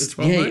they give it to the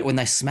 12 rate? when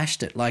they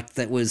smashed it, like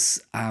that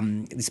was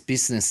this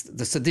business.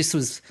 So this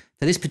was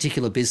for this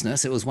particular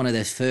business. It was one of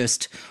their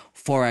first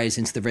forays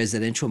into the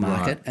residential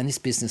market, Right. and this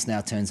business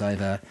now turns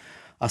over.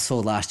 I saw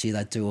last year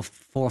they'd do $400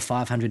 or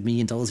 $500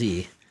 million a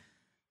year.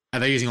 Are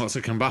they using lots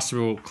of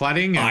combustible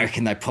cladding? I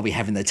reckon they probably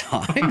have in their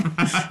time.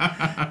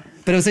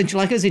 But it was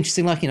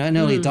interesting. Like an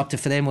early adopter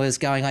for them was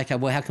going, okay,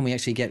 well, how can we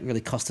actually get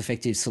really cost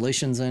effective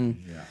solutions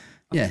and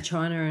To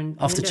China and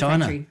Off to window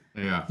China. factory.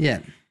 Yeah.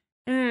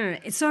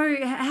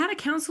 So how do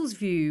councils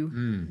view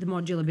the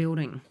modular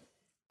building?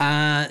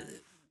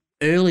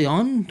 Early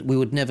on, we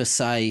would never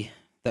say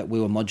that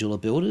we were modular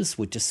builders.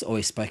 We just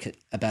always spoke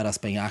about us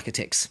being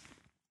architects.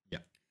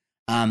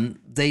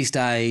 These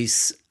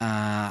days,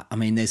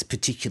 there's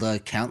particular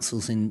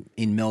councils in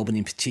Melbourne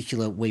in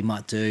particular, we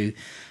might do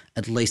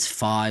at least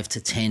 5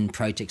 to 10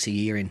 projects a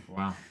year in.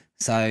 Wow.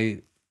 So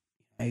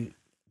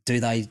do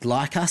they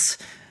like us?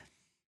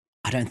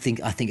 I think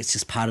it's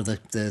just part of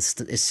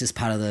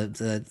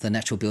the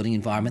natural building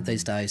environment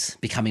these days,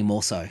 becoming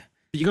more so.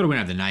 But you got to win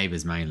over the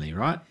neighbours mainly,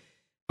 right?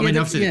 Yeah,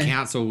 Obviously the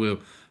council will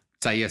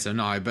say yes or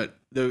no, but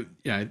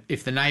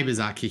if the neighbours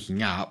are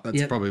kicking up,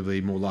 that's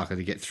probably more likely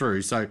to get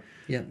through. So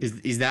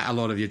is that a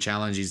lot of your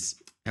challenge, is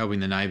helping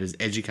the neighbours,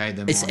 educate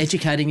them? It's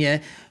educating,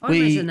 yeah. I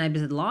imagine the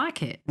neighbours would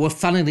like it. Well,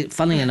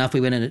 funnily enough, we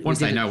went in. Once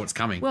they know what's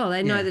coming. Well,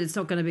 they know that it's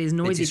not going to be as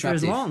noisy for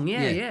as disruptive. long.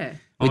 Yeah. Yeah.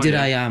 We did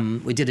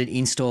an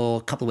in-store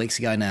a couple of weeks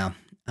ago now,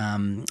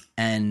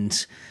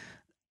 and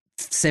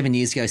 7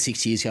 years ago,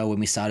 6 years ago, when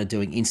we started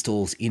doing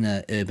installs in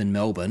urban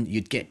Melbourne,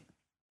 you'd get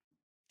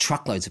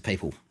truckloads of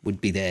people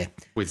would be there.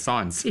 With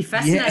signs. Be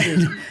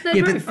fascinated.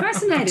 They're very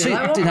fascinated.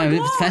 Like, oh my It's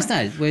God.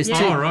 fascinating. Whereas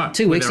right.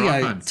 2 weeks With their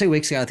ago, iPhones. 2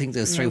 weeks ago, I think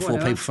there was 3 or 4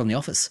 whatever. people from the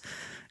office.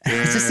 I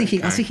was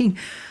thinking,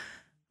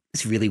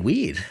 it's really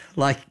weird.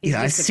 Like,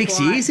 just a 6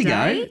 quiet years ago,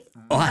 day?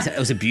 it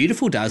was a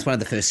beautiful day. It was one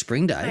of the first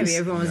spring days. Maybe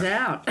everyone was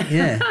out.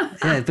 Yeah.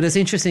 But it's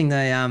interesting.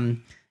 They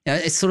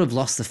it's sort of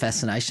lost the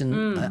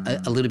fascination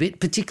a little bit,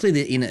 particularly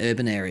the inner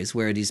urban areas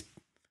where it is a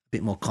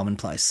bit more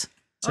commonplace.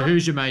 So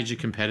who's your major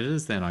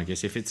competitors then, I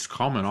guess, if it's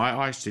common?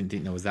 I just didn't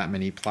think there was that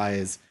many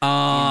players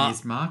in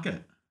this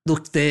market.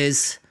 Look,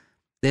 there's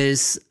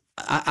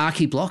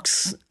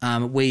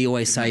ArchiBlox. We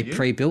always say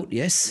pre-built,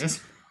 yes.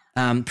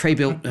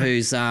 Pre-built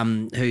who's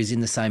in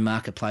the same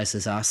marketplace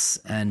as us,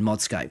 and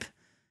Modscape.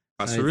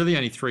 So really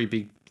only 3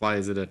 big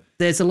players that are...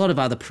 There's a lot of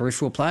other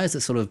peripheral players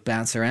that sort of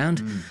bounce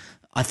around.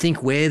 I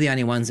think we're the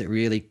only ones that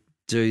really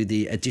do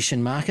the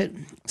addition market.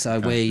 So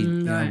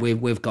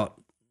we've got,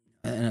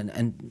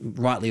 and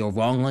rightly or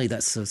wrongly,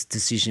 that's a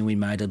decision we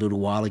made a little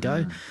while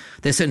ago.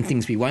 There's certain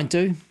things we won't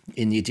do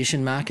in the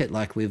addition market.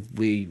 Like we're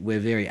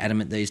very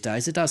adamant these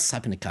days. It does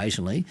happen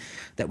occasionally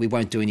that we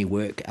won't do any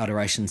work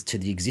alterations to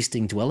the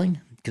existing dwelling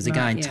because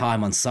again,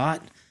 time on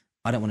site.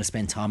 I don't want to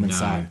spend time on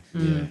site.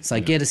 So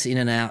get us in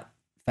and out.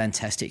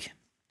 Fantastic.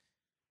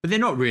 But they're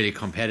not really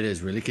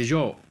competitors, really, because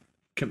your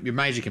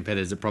major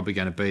competitors are probably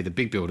going to be the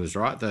big builders,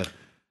 right? The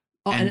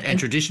and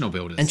traditional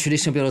builders. And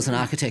traditional builders and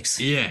architects.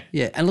 Yeah.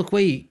 Yeah. And look,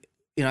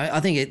 I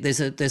think there's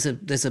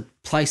a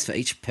place for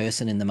each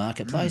person in the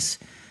marketplace.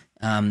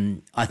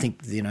 I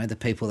think, the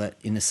people that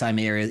in the same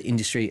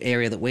industry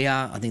area that we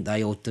are, I think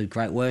they all do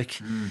great work.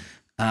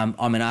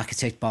 I'm an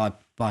architect by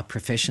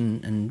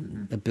profession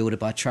and a builder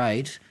by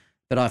trade,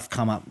 but I've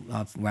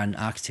run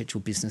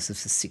architectural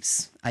businesses for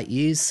 6-8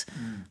 years.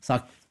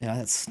 So,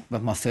 that's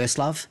my first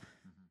love.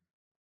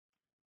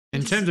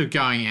 In terms of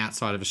going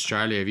outside of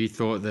Australia, have you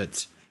thought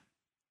that,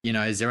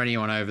 is there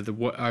anyone over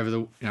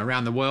the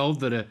around the world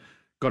that are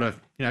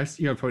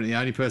you're probably the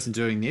only person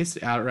doing this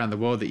out around the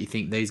world that you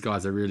think these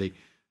guys are really,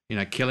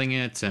 killing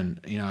it and,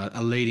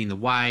 are leading the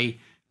way,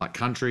 like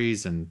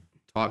countries and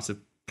types of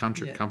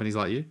companies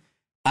like you?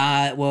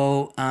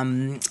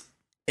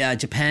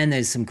 Japan,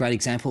 there's some great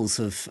examples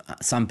of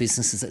some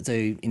businesses that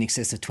do in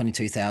excess of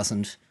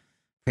 22,000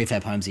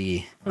 prefab homes a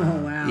year. Oh,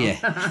 wow.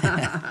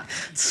 Yeah.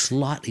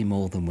 Slightly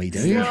more than we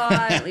do.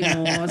 Slightly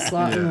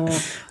more.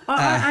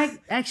 I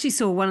actually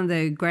saw one of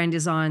the grand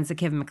designs, the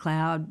Kevin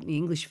McLeod, the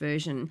English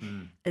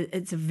version.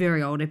 It's a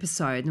very old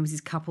episode. There was this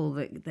couple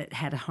that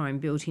had a home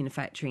built in a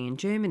factory in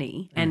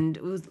Germany, and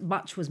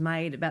much was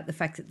made about the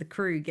fact that the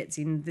crew gets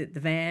in the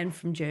van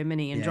from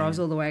Germany and drives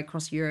all the way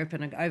across Europe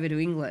and over to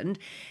England,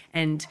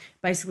 and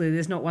basically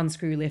there's not one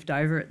screw left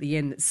over at the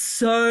end. That's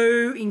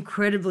so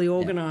incredibly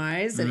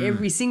organised that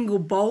every single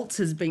bolt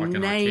has been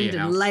like named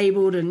and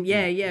labelled, and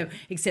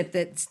except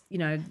that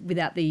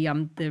without the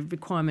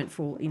requirement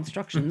for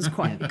instructions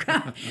quite,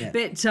 but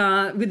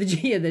with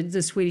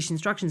the Swedish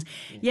instructions,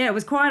 it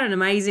was quite an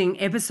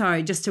amazing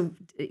episode just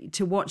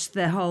to watch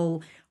the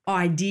whole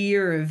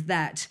idea of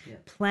that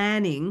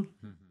planning,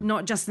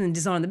 not just in the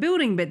design of the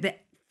building, but the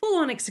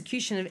full-on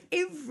execution of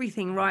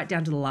everything right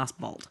down to the last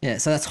bolt. Yeah,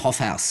 so that's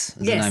Hofhaus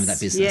is the name of that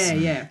business.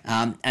 Yeah.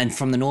 And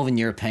from the Northern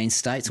European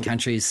states,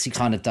 countries, it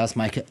kind of does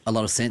make a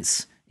lot of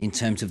sense in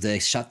terms of the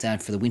shutdown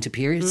for the winter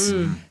periods.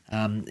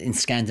 In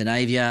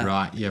Scandinavia,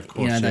 right? Yeah, of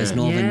course. Those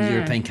Northern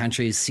European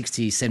countries,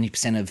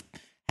 60-70% of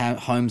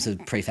homes are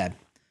prefab,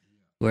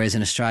 whereas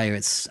in Australia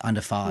it's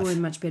under 5. We're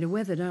in much better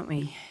weather, don't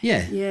we?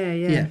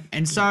 Yeah.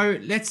 And so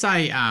let's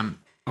say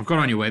I've got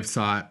on your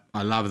website,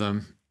 I love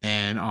them,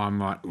 and I'm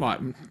like,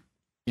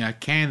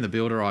 can the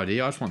builder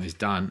idea? I just want this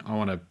done. I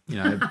want to,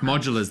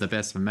 modular is the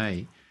best for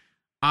me.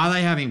 Are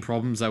they having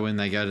problems though when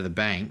they go to the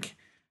bank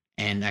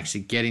and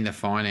actually getting the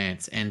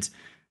finance? And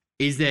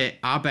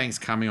are banks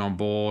coming on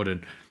board?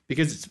 And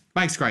because it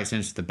makes great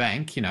sense to the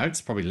bank,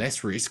 it's probably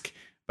less risk,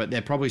 but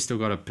they've probably still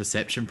got a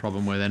perception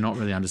problem where they're not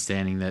really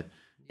understanding that,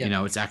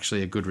 it's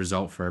actually a good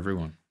result for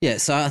everyone. Yeah.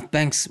 So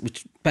banks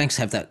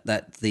have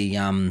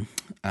the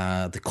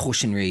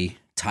cautionary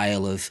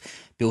tale of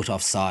built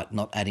off site,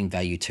 not adding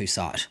value to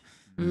site.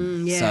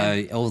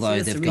 So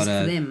although they've got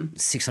a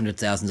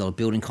 $600,000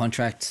 building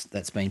contract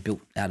that's been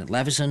built out at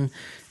Laverton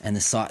and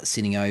the site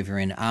sitting over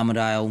in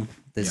Armidale,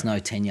 there's no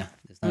tenure,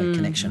 there's no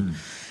connection.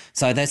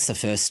 So that's the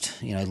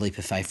first, leap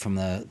of faith from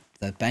the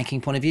banking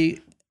point of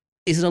view.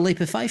 Is it a leap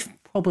of faith?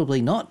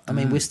 Probably not. I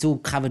mean, we're still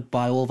covered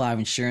by all of our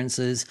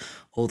insurances,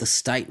 all the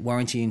state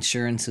warranty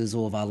insurances,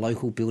 all of our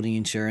local building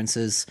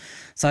insurances.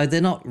 So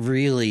they're not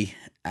really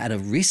at a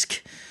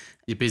risk.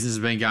 Your business has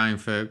been going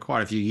for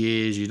quite a few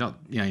years. You're not,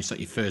 it's not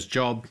your first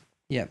job.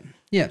 Yeah.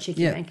 Check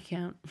your bank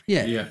account.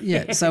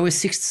 Yeah. So I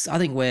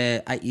think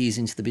we're 8 years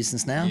into the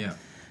business now. Yeah.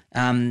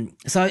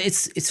 So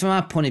it's from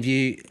our point of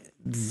view,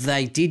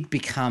 they did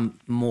become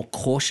more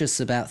cautious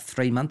up to about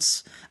 3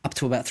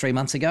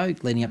 months ago,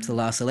 leading up to the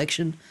last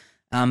election.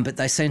 But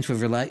they seem to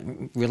have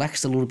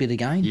relaxed a little bit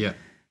again. Yeah.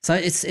 So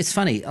it's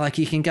funny. Like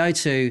you can go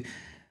to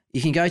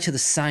the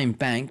same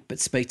bank but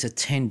speak to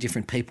 10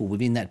 different people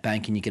within that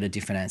bank and you get a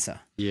different answer.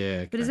 Yeah.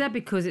 Okay. But is that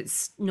because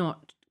it's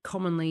not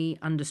commonly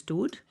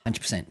understood?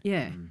 100%.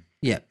 Yeah.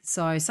 Yeah.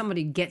 So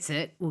somebody gets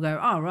it, will go,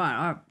 oh,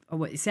 right, I'll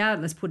work this out,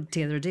 let's put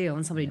together a deal.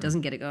 And somebody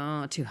doesn't get it, go,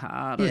 oh, too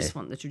hard, I just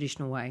want the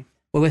traditional way.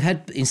 Well, we've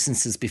had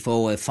instances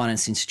before where a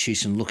finance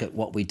institution look at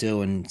what we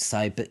do and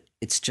say, but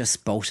it's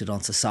just bolted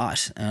onto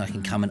site and I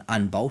can come and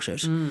unbolt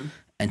it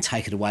and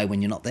take it away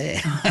when you're not there.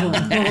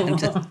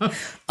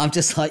 I'm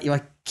just like,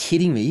 you're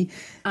kidding me?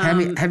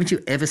 Haven't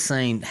you ever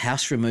seen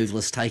house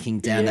removalists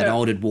taking down that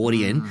old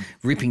Edwardian,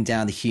 ripping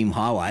down the Hume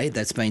Highway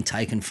that's been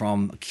taken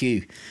from a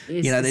queue?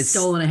 It's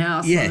stolen a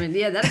house. Yeah. I mean,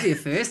 that'd be a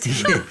first.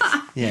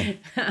 Yeah.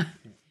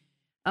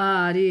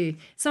 Oh, dear.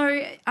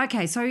 So,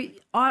 okay,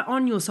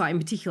 on your site in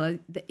particular,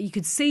 you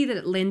could see that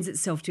it lends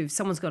itself to if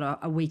someone's got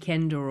a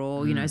weekend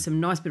or some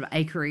nice bit of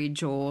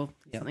acreage or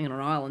something on an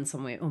island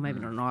somewhere, or maybe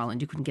not an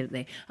island, you couldn't get it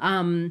there,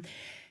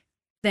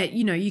 that,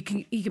 you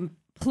can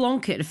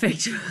plonk it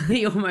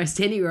effectively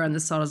almost anywhere on the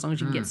site as long as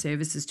you can get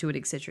services to it,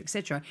 et cetera, et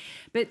cetera.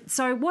 But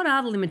so what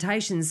are the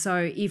limitations?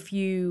 So if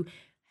you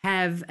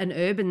have an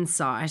urban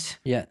site,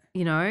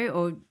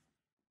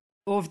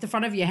 or if the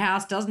front of your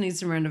house does need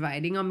some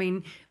renovating, I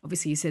mean,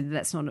 obviously you said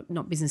that's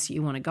not business that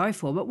you want to go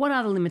for, but what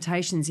are the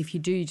limitations if you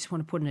do just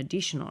want to put an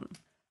addition on?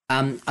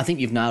 I think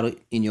you've nailed it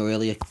in your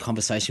earlier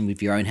conversation with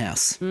your own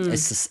house.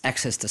 It's the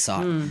access to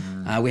site.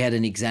 We had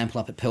an example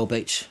up at Pearl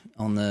Beach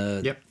on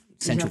the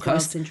Central South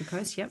Wales, Coast. Central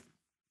Coast, yep.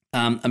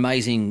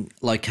 Amazing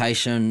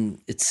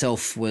location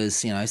itself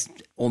was,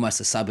 almost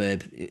a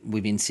suburb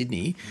within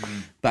Sydney.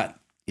 But,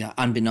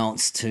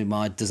 unbeknownst to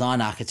my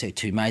design architect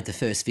who made the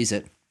first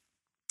visit,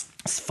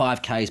 it's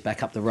 5 Ks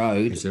back up the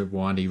road. It's a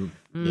windy.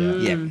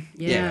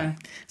 Yeah.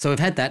 So we've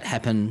had that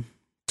happen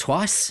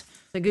twice.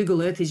 So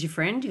Google Earth is your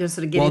friend. You got to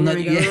sort of get in there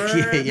and go,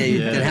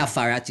 Then how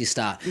far out do you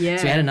start? Yeah.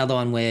 So we had another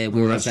one where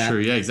we were That's about true.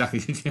 Yeah, exactly.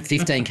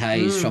 15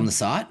 Ks from the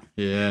site.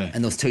 Yeah.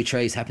 And those 2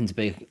 trees happened to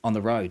be on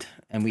the road.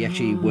 And we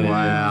actually were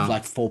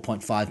like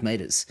 4.5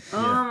 metres.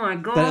 Oh, my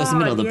God. But it was the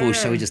middle of the bush,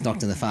 so we just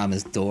knocked on the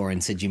farmer's door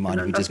and said, "Do you mind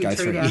if we just go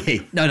through?"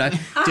 No,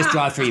 just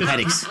drive through your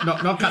paddocks.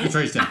 Not cut the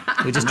trees down.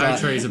 We just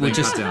trees are being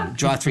cut down.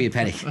 drive through your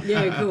paddock.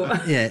 Yeah, cool.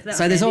 Yeah.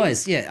 So there's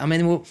always, I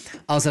mean,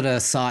 I was at a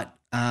site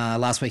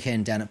last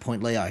weekend down at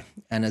Point Leo,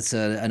 and it's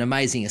an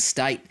amazing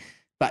estate.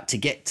 But to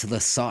get to the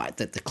site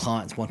that the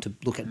clients want to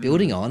look at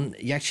building on,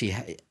 you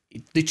actually,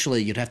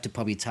 literally, you'd have to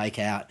probably take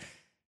out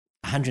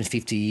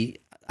 150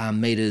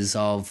 metres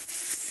of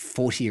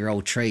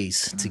 40-year-old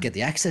trees to get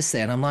the access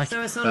there. And I'm like,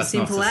 So it's not That's as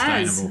simple not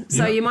as. sustainable.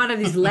 So you might have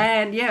this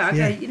land. Yeah,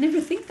 okay. You never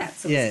think that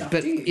sort of stuff,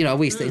 but do you?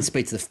 we then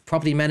speak to the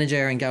property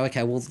manager and go,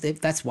 okay, well,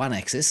 that's one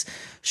access.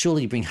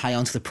 Surely you bring hay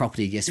onto the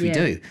property. Yes, we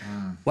do.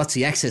 What's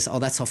the access? Oh,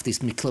 that's off this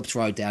McClips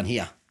Road down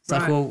here. It's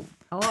like, well,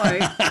 Hello.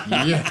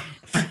 Yeah.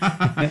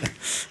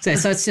 so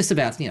it's just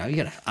about, you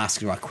got to ask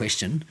the right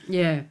question.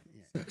 Yeah.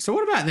 So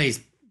what about these,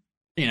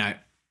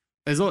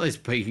 there's all these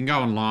people, you can go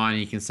online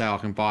and you can say, I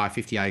can buy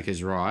 50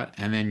 acres, right?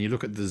 And then you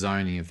look at the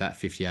zoning of that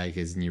 50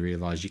 acres and you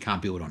realise you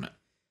can't build on it,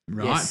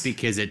 right? Yes.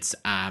 Because it's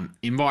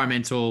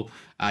environmental.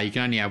 You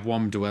can only have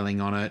one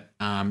dwelling on it.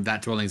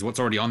 That dwelling is what's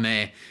already on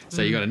there.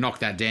 So you got to knock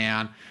that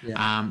down.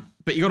 Yeah.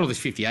 But you got all these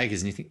 50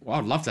 acres and you think, well,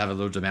 I'd love to have a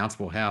little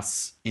demountable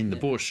house in the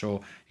bush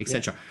or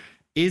etc.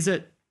 Is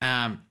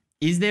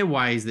there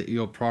ways that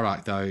your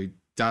product, though,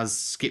 does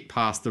skip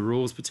past the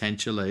rules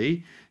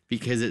potentially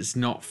because it's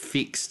not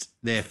fixed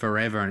there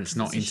forever and it's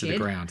not into the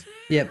ground?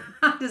 Yep.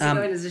 Does it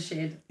go in as a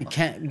shed?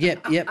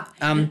 Yep.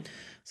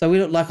 So we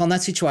look like on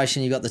that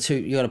situation, you got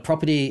a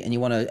property and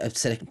you want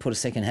to put a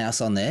second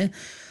house on there.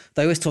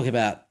 They always talk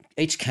about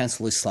each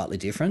council is slightly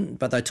different,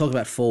 but they talk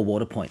about 4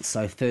 water points.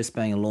 So first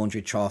being a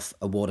laundry trough,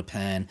 a water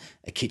pan,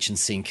 a kitchen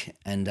sink,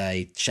 and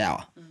a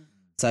shower.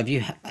 So if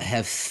you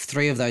have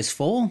 3 of those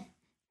 4,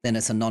 then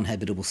it's a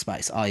non-habitable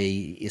space,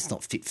 i.e. it's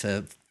not fit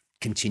for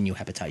continual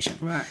habitation.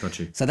 Right. Got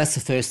you. So that's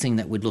the first thing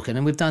that we'd look at.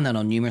 And we've done that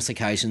on numerous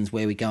occasions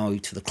where we go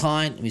to the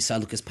client and we say,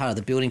 look, as part of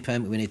the building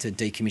permit, we need to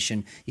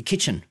decommission your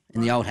kitchen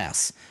in the old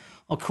house.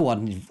 Oh, cool.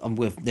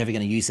 We're never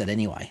going to use that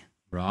anyway.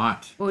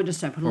 Right. Or just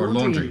don't put Or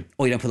laundry in.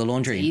 Or you don't put the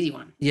laundry in. Easy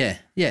one. Yeah.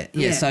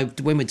 So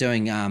when we're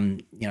doing,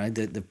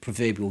 the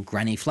proverbial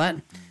granny flat,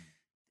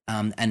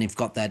 and you've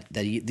got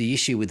the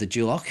issue with the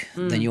dual lock,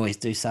 then you always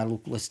do say,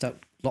 look, let's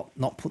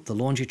not put the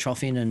laundry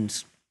trough in,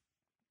 and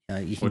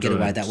you can get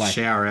away that way.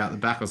 Shower out the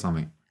back or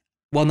something.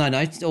 Well, no,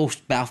 it's all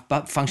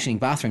functioning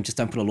bathroom. Just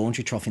don't put a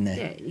laundry trough in there.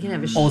 Yeah, you can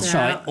have a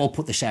shower. Or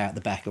put the shower at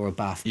the back or a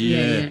bath.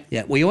 Yeah.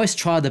 Yeah, we always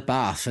try the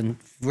bath, and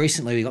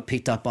recently we got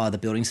picked up by the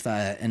building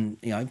surveyor, and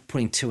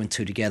putting 2 and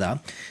 2 together,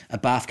 a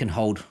bath can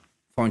hold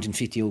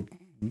 450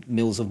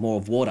 mils or more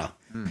of water,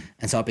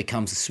 and so it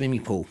becomes a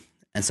swimming pool,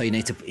 and so you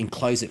need to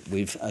enclose it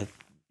with a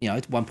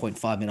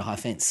 1.5 metre high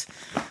fence.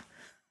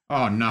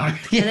 Oh, no.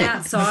 An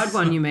outside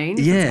one, you mean?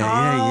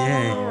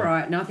 Yeah. All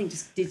right. No, I think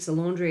just ditch the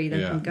laundry.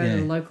 They can go to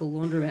the local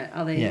laundromat.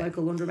 Are there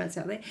local laundromats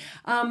out there?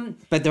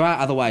 But there are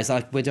other ways.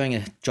 Like we're doing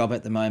a job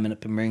at the moment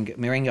at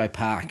Marengo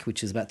Park,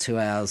 which is about 2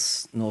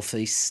 hours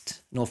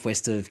northwest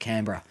of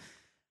Canberra.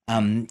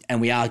 And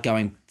we are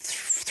going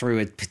through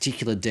a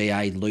particular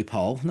DA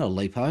loophole, not a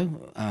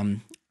loophole,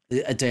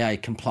 a DA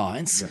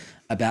compliance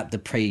about the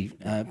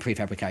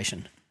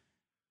prefabrication.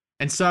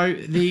 And so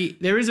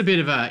there is a bit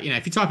of a,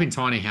 if you type in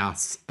tiny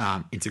house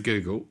into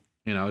Google,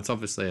 it's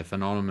obviously a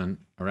phenomenon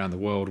around the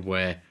world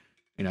where,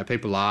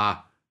 people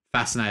are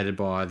fascinated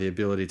by the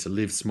ability to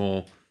live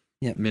small,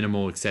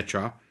 minimal,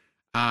 etc.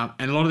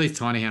 And a lot of these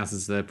tiny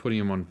houses, they're putting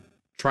them on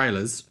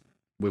trailers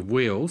with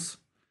wheels.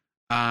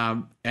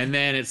 And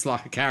then it's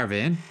like a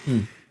caravan.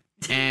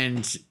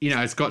 And,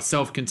 it's got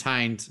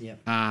self-contained,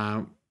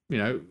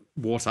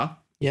 water.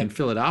 You can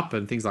fill it up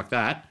and things like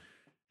that.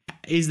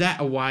 Is that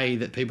a way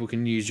that people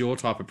can use your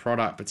type of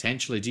product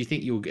potentially? Do you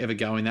think you'll ever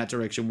go in that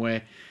direction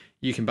where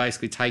you can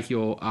basically take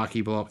your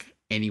ArchiBlox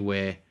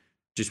anywhere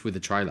just with a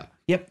trailer?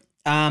 Yep.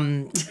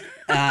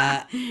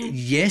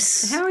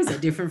 Yes. How is it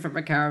different from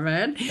a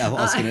caravan? I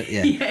was gonna,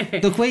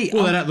 Look, they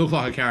don't look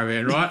like a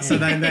caravan, right? So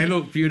they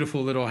look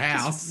beautiful little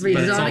house, but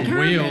it's on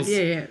wheels.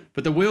 Yeah.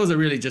 But the wheels are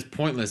really just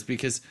pointless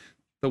because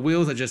the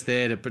wheels are just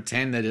there to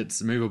pretend that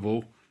it's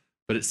movable,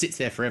 but it sits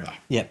there forever.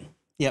 Yep.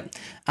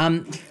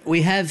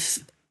 We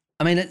have.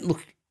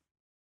 Look,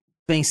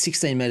 being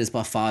 16 metres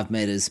by 5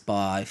 metres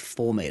by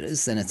 4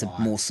 metres, then it's a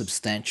more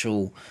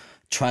substantial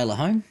trailer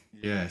home.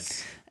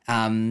 Yes.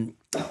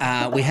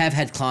 We have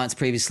had clients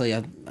previously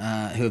who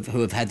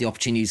have had the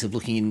opportunities of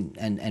looking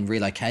in and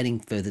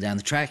relocating further down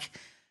the track.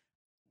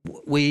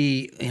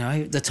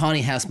 the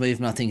tiny house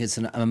movement, I think it's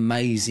an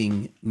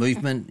amazing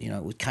movement.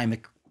 It came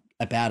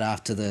about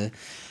after the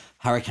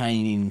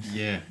hurricane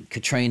in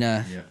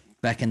Katrina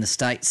back in the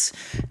States,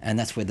 and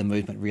that's where the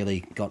movement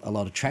really got a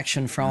lot of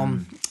traction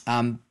from.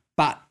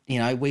 But,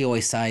 we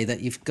always say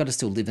that you've got to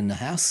still live in the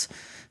house,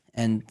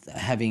 and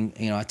having,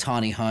 a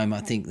tiny home, I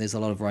think there's a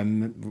lot of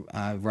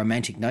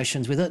romantic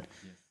notions with it,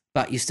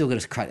 but you still got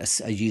to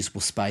create a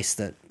usable space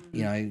that,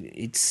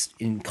 it's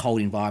in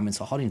cold environments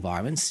or hot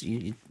environments,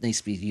 it needs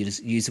to be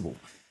usable.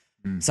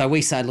 So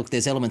we say, look,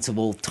 there's elements of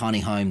all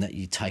tiny home that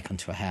you take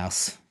onto a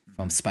house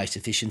from space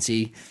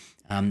efficiency,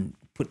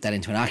 put that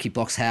into an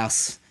ArchiBlox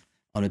house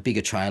on a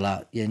bigger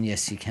trailer, and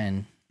yes, you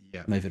can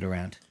move it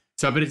around.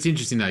 So, but it's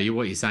interesting though,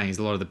 what you're saying is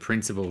a lot of the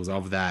principles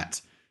of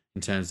that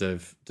in terms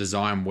of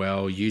design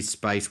well, use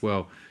space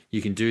well,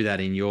 you can do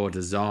that in your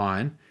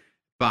design,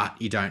 but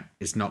you feel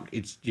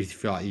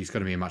like it's got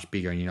to be much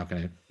bigger and you're not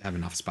going to have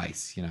enough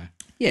space,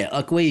 Yeah,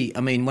 like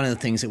one of the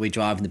things that we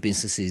drive in the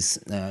business is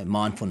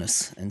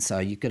mindfulness. And so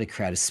you've got to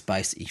create a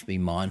space that you can be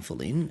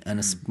mindful in. And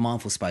a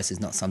mindful space is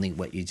not something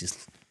where you're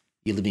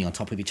living on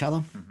top of each other.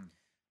 Mm-hmm.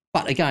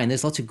 But again,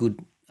 there's lots of good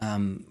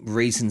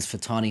reasons for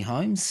tiny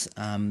homes.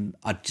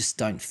 I just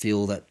don't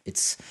feel that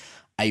it's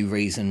a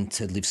reason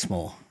to live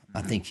small. Mm-hmm.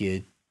 I think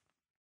you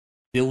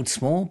build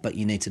small, but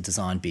you need to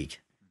design big.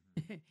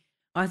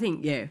 I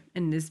think,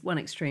 and there's one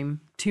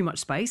extreme, too much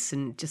space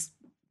and just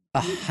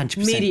 100%.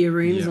 Media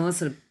rooms and all that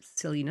sort of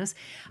silliness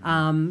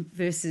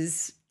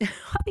versus I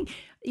think,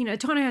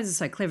 tiny houses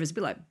are so clever. It's a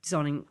bit like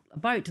designing a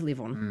boat to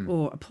live on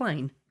or a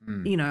plane.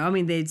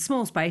 They're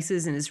small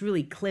spaces and it's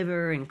really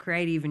clever and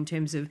creative in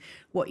terms of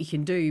what you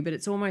can do, but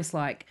it's almost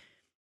like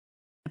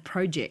a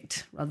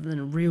project rather than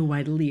a real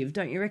way to live,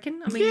 don't you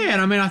reckon? I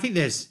think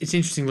it's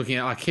interesting looking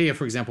at IKEA,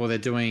 for example. They're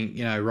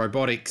doing,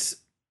 robotics,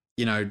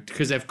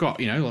 because they've got,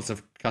 lots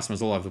of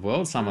customers all over the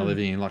world. Some are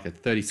living in like a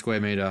 30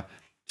 square metre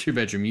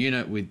 2-bedroom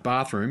unit with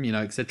bathroom,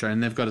 et cetera.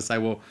 And they've got to say,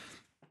 well,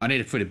 I need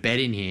to put a bed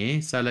in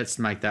here, so let's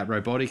make that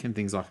robotic and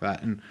things like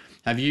that. And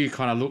have you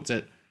kind of looked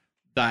at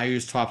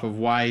those type of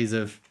ways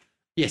of,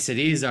 yes, it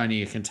is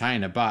only a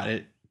container, but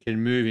it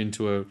can move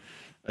into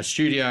a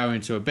studio,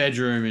 into a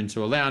bedroom,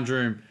 into a lounge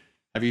room.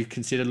 Have you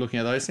considered looking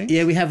at those things?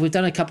 Yeah, we have. We've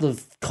done a couple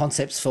of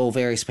concepts for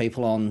various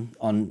people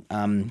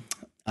on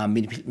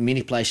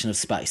manipulation of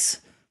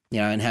space,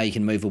 and how you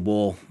can move a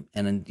wall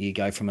and then you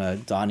go from a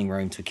dining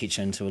room to a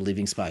kitchen to a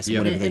living space, or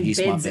whatever the use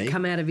might be. Beds that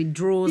come out of your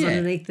drawers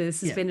underneath the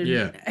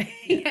suspended.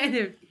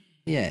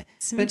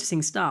 Some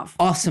interesting stuff.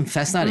 Awesome,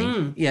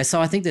 fascinating. Yeah,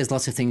 so I think there's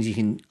lots of things you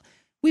can,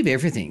 with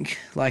everything,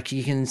 like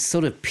you can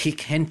sort of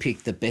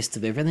handpick the best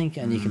of everything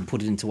and you can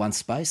put it into one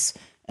space,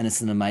 and it's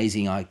an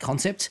amazing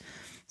concept.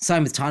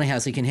 Same with tiny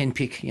house, you can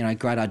handpick,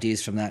 great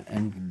ideas from that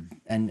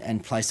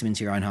and place them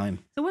into your own home.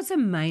 So what's the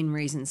main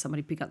reason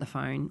somebody pick up the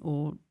phone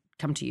or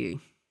come to you?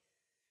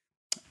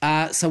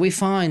 So we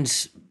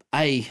find,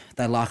 they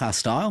like our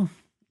style,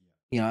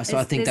 so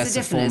I think that's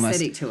the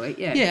foremost. Aesthetic to it,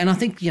 yeah. Yeah, and I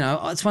think,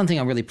 it's one thing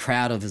I'm really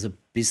proud of as a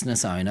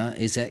business owner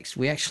is that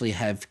we actually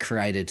have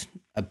created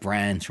a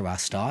brand through our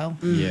style.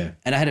 Yeah.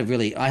 And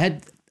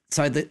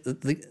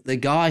the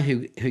guy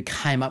who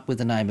came up with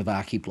the name of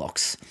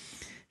ArchiBlox,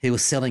 he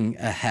was selling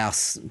a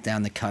house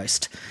down the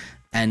coast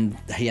and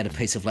he had a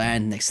piece of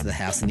land next to the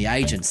house, and the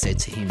agent said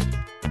to him,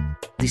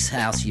 this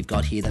house you've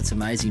got here, that's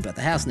amazing, but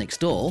the house next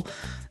door,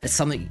 it's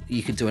something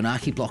you could do an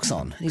ArchiBlox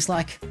on. And he's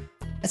like,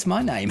 that's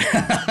my name.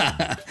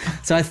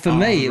 So for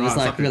me, it was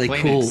like really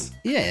cool.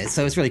 Yeah,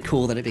 so it's really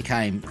cool that it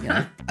became,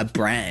 a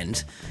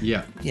brand.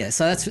 Yeah. Yeah,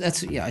 so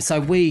that's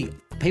so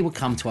people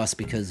come to us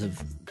because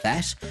of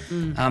that.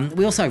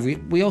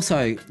 We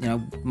also,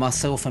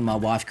 myself and my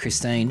wife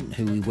Christine,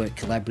 who we work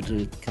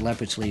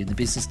collaboratively in the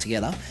business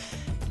together,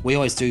 we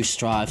always do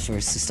strive for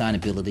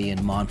sustainability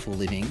and mindful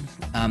living.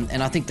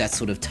 And I think that's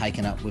sort of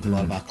taken up with a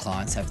lot of our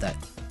clients have that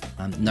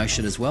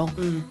notion as well.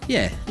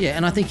 Yeah.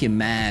 And I think you're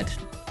mad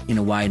in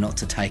a way not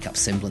to take up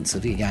semblance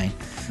of, again,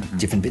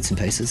 different bits and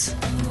pieces.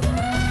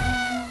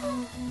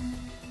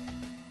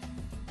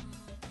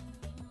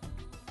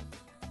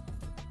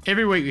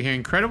 Every week we hear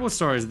incredible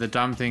stories of the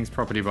dumb things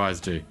property buyers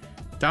do.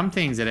 Dumb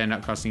things that end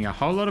up costing a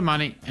whole lot of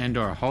money and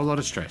or a whole lot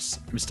of stress.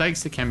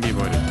 Mistakes that can be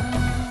avoided.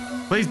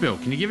 Please, Bill,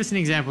 can you give us an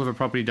example of a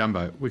property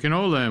dumbo? We can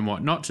all learn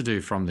what not to do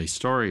from these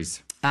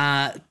stories.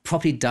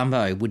 Property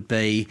dumbo would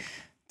be,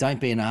 don't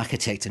be an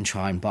architect and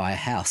try and buy a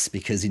house,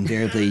 because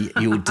invariably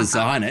you'll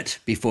design it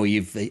before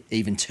you've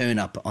even turn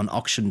up on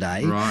auction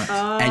day,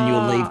 and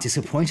you'll leave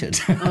disappointed.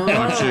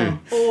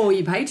 Or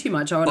you pay too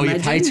much, I would imagine. Or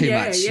you pay too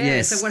much,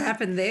 yes. So what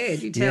happened there?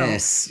 Do you tell?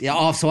 Yes.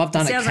 Yeah, so I've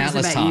done it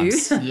countless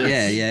times.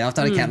 Yeah, I've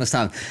done it countless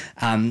times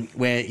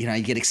where,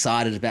 you get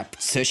excited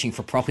about searching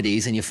for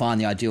properties and you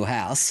find the ideal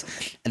house,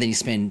 and then you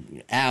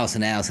spend hours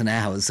and hours and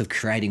hours of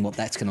creating what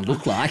that's going to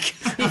look like.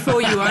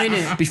 Before you own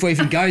it. Before you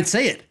even go and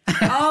see it.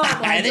 Oh,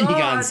 my and then you go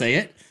and see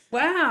it.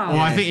 Wow. Well,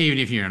 I think even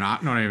if you're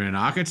not even an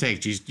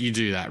architect, you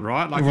do that,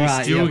 right? Like Right,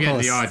 you still of get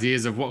course. the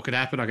ideas of what could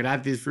happen. I could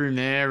add this room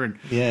there, and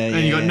Yeah,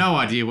 you got yeah. no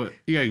idea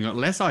you got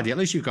less idea. At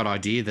least you've got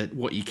idea that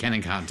what you can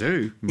and can't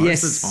do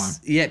most of the time.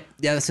 Yeah,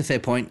 that's a fair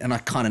point, and I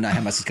kind of know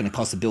how much it's going to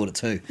cost to build it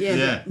too. Yeah.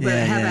 Yeah.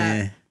 But how about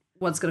yeah.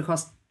 what's going to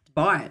cost to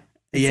buy it?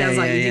 It Yeah, sounds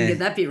like yeah, you didn't yeah. get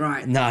that bit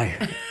right. No.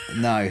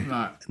 Did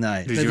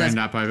But you that's- end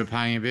up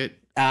overpaying a bit?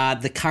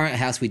 The current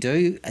house we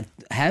do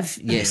have,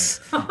 yes,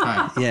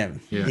 Okay.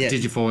 yeah.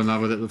 Did you fall in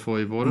love with it before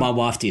you bought it? My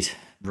wife did.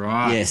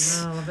 Right.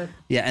 Yes. I love it.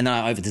 Yeah, and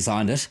I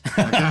over-designed it.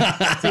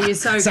 So you're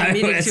so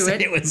committed to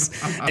it. It was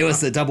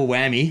the double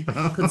whammy.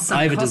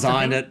 Sunk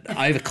Over-designed cost, it,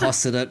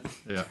 over-costed it.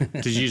 Yeah.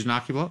 Did you use an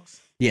ArchiBlox?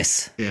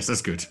 Yes. Yes,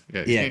 that's good.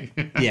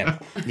 Yeah.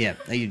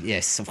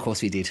 Yes, of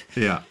course we did.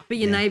 Yeah. But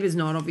your neighbour's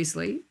not,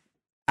 obviously.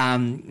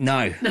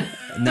 No.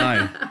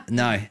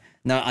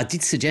 I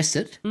did suggest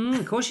it.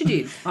 Of course you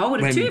did. I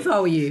would have too if I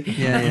were you.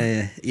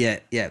 Yeah.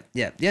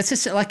 It's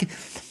just like,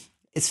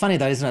 it's funny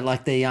though, isn't it?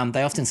 Like they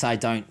often say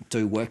don't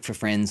do work for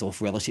friends or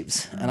for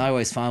relatives, and I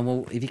always find,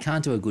 well, if you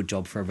can't do a good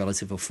job for a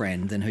relative or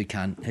friend, then who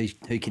can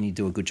you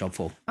do a good job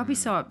for? I'd be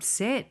so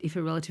upset if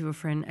a relative or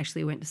friend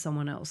actually went to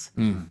someone else.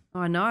 Mm.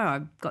 I know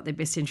I've got their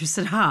best interest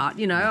at heart.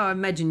 You know, I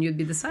imagine you'd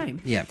be the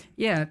same. Yeah.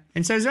 Yeah.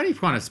 And so is there any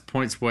kind of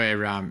points where,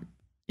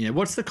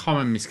 what's the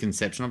common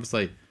misconception?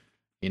 Obviously,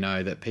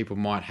 that people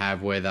might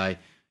have where they,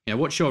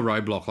 what's your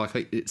roadblock?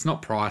 Like it's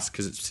not price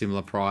because it's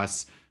similar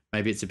price.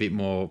 Maybe it's a bit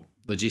more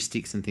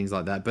logistics and things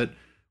like that. But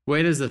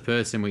where does the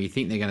person where you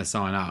think they're going to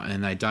sign up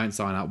and they don't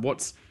sign up,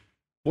 what's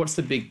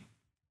the big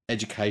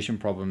education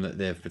problem that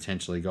they've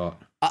potentially got?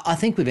 I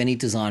think with any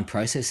design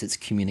process, it's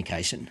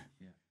communication.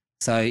 Yeah.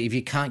 So if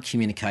you can't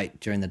communicate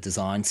during the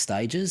design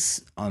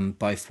stages on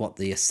both what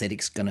the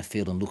aesthetic's going to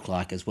feel and look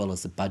like, as well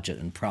as the budget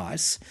and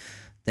price,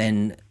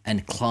 and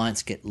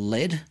clients get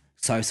led.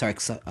 So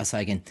I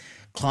say again,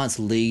 clients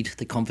lead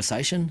the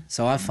conversation.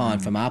 So I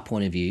find from our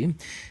point of view,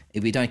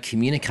 if we don't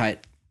communicate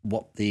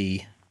what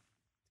the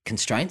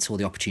constraints or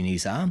the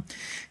opportunities are,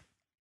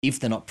 if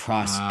they're not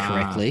priced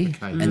correctly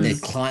and the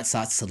client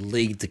starts to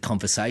lead the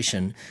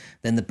conversation,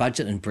 then the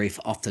budget and brief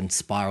often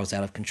spirals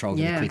out of control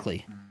very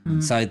quickly.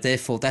 So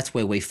therefore, that's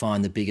where we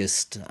find the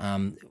biggest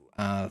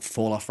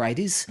fall off rate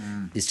is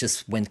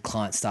just when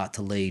clients start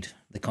to lead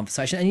the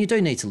conversation. And you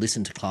do need to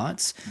listen to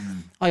clients.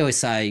 I always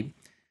say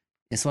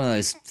it's one of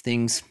those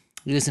things,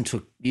 you listen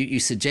to, you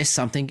suggest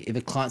something. If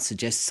a client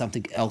suggests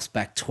something else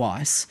back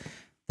twice,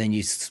 then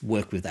you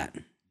work with that.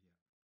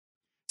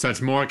 So it's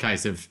more a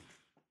case of,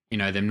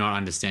 them not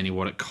understanding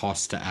what it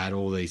costs to add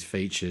all these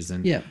features.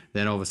 And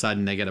then all of a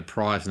sudden they get a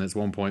price and it's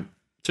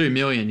 1.2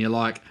 million. You're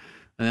like,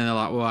 and then they're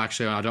like, well,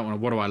 actually, I don't want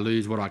to, what do I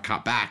lose? What do I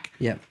cut back?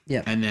 Yeah.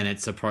 And then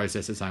it's a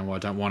process of saying, well, I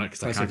don't want it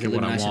because I can't get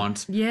what I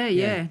want.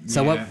 Yeah.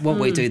 So what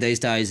we do these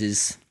days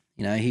is,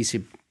 here's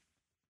your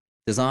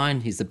design,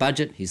 here's the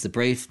budget, here's the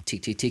brief,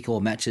 tick, tick, tick, all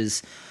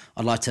matches.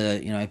 I'd like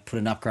to, put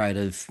an upgrade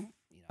of,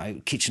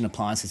 kitchen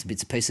appliances and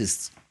bits and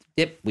pieces.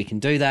 Yep, we can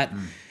do that.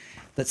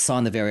 Let's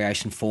sign the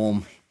variation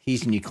form.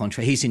 Here's your new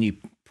contract. Here's your new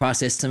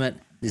price estimate.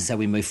 This is how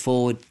we move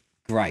forward.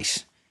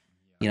 Great.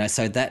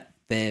 So that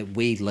there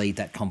we lead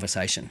that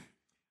conversation.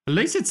 At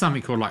least it's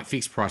something called like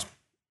fixed price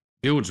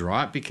builds,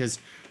 right? Because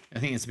I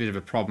think it's a bit of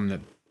a problem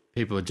that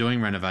people are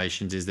doing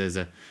renovations is there's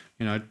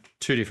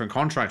two different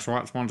contracts,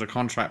 right? One's a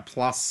contract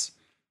plus,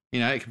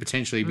 it could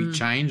potentially be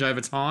changed over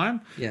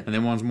time. Yeah. And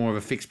then one's more of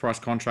a fixed price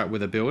contract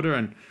with a builder.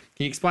 And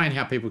can you explain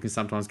how people can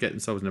sometimes get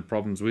themselves into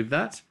problems with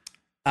that?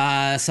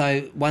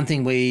 So one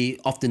thing we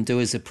often do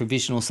is a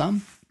provisional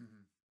sum.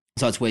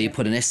 So it's where you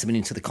put an estimate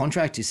into the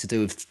contract, is to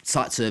do with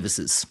site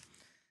services.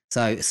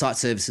 So site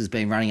services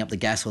being running up the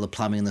gas or the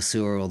plumbing and the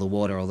sewer or the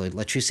water or the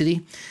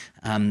electricity,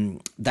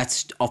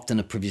 that's often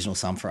a provisional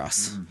sum for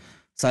us.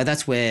 So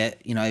that's where,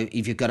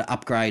 if you've got to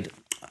upgrade,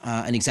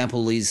 an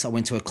example is I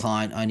went to a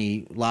client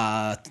only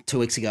 2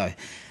 weeks ago.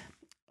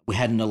 We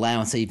had an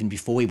allowance even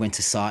before we went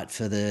to site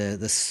for the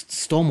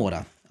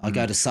stormwater. I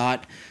go to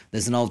site,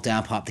 there's an old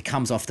downpipe that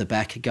comes off the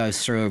back, it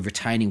goes through a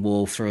retaining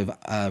wall, through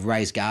a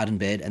raised garden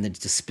bed, and then it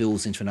just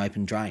spills into an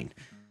open drain.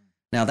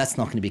 Now, that's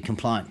not going to be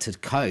compliant to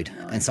code.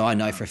 And so I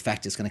know for a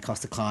fact it's going to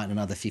cost the client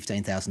another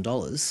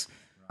 $15,000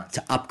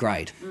 to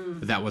upgrade.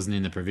 But that wasn't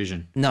in the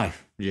provision. No.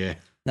 Yeah.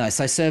 No,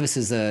 so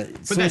services are...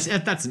 But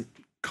that's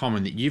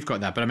common that you've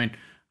got that. But I mean,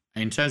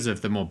 in terms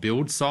of the more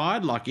build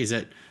side, like is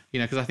it,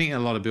 because I think a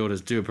lot of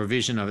builders do a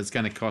provision of it's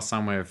going to cost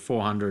somewhere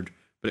 400,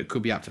 but it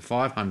could be up to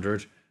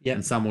 500. Yep.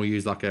 And some will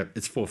use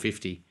it's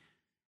 450.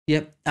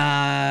 Yep.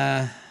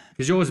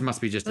 Because yours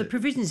must be just... The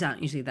provisions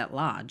aren't usually that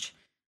large.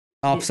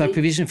 So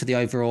provision for the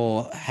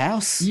overall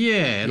house?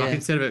 Yeah, like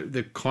instead of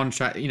the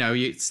contract,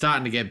 you're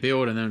starting to get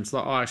built and then it's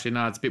like, oh, actually,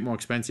 no, it's a bit more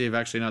expensive.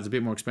 Actually, no, it's a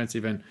bit more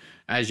expensive. And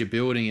as you're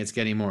building, it's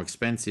getting more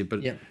expensive.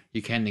 But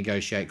you can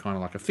negotiate kind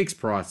of like a fixed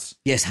price.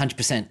 Yes,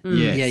 100%.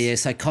 Yes. Yeah.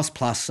 So cost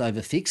plus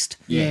over fixed.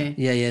 Yeah.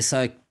 Yeah.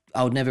 So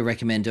I would never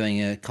recommend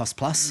doing a cost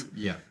plus.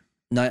 Yeah.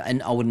 No,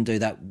 and I wouldn't do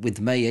that with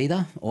me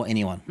either or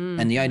anyone.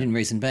 And the only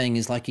reason being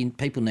is like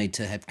people need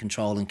to have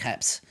control and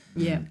caps.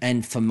 Yeah.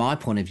 And from my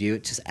point of view,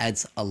 it just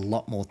adds a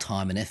lot more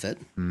time and effort,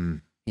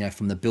 you know,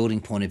 from the building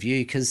point of view,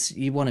 because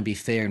you want to be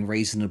fair and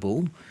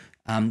reasonable.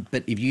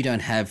 But if you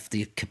don't have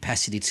the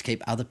capacity to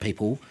keep other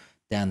people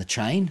down the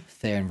chain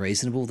fair and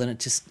reasonable, then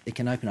it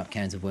can open up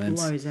cans of worms.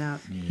 Blows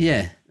out.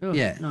 Yeah. Ugh,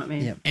 Yeah. nightmare.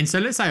 Yeah. And so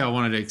let's say I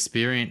wanted to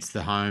experience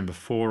the home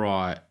before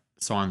I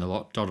sign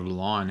the dotted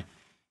line.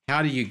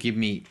 How do you give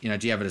me, you know,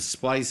 do you have a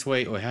display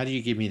suite, or how do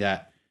you give me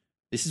that?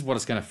 This is what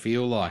it's going to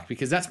feel like,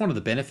 because that's one of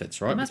the benefits,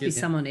 right? There must be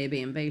some on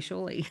Airbnb,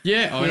 surely.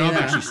 Yeah, I mean, I've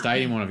actually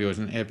stayed in one of yours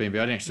in Airbnb. I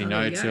didn't actually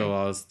know there you till go.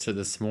 I was to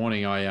this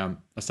morning. I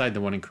stayed in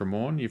the one in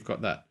Cremorne. You've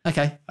got that.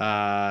 Okay.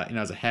 You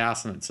know, it's a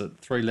house and it's a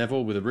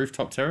 3-level with a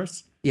rooftop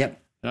terrace. Yep.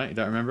 No, you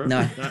don't remember it?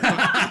 No.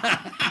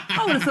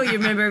 I would have thought you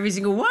remember every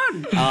single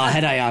one. I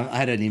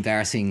had an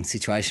embarrassing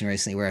situation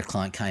recently where a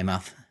client came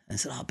up and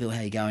said, "Oh, Bill,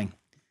 how you going?"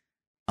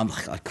 I'm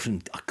like, I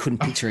couldn't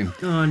picture him.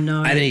 Oh,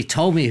 no. And then he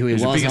told me who he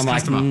Who's your was. biggest I'm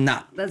like, customer?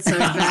 nah. That's so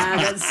bad.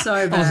 That's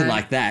so bad. I wasn't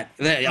like that.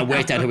 I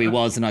worked out who he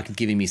was, and I could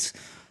give him his,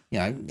 you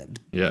know,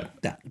 Yeah.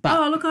 that. But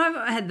Oh, look,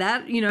 I've had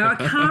that. You know, I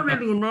can't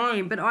remember your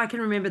name, but I can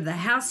remember the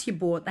house you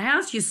bought, the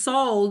house you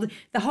sold,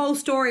 the whole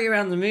story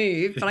around the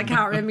move, but I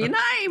can't remember your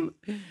name.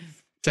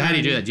 So how do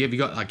you do that? Do you have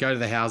got like go to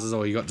the houses,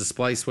 or you got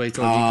display suites,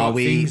 or do you got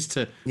things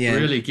to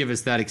really give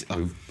us that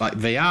like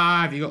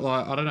VR? Have you got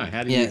like I don't know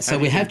how do you? yeah, so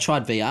we have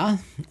tried VR.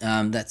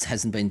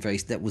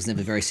 That was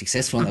never very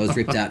successful. And that was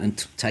ripped out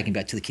and taken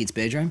back to the kids'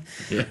 bedroom.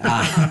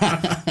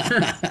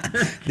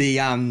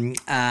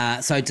 Yeah.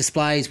 So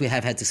displays, we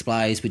have had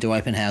displays. We do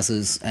open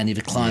houses, and if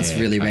a client's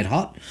really red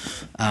hot,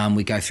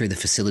 we go through the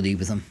facility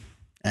with them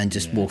and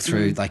just walk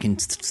through. They can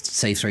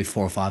see through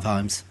 4 or 5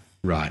 homes.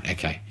 Right.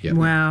 Okay. Yeah.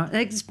 Wow.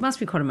 It must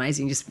be quite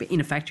amazing just in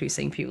a factory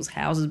seeing people's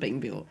houses being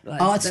built. Like,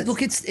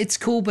 It's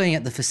cool being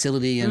at the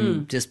facility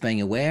and just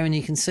being aware, and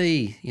you can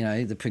see, you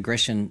know, the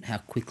progression, how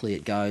quickly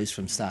it goes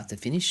from start to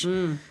finish.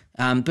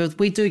 But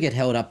we do get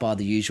held up by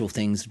the usual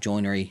things.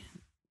 Joinery,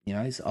 you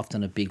know, is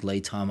often a big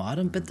lead time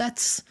item, but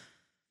that's,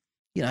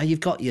 you know, you've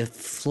got your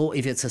floor.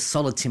 If it's a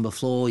solid timber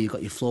floor, you've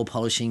got your floor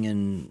polishing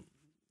and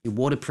your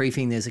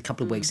waterproofing. There's a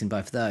couple of weeks in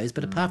both of those,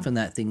 but apart from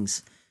that,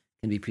 things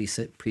can be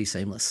pretty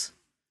seamless.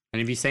 And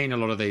have you seen a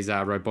lot of these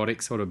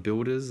robotic sort of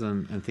builders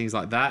and things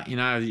like that? You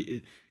know,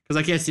 because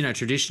I guess, you know,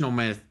 traditional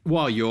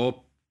while you're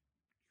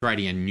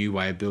creating a new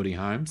way of building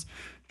homes,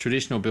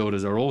 traditional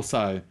builders are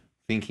also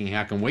thinking,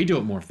 how can we do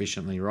it more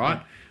efficiently, right?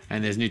 Yeah.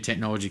 And there's new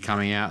technology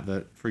coming out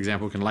that, for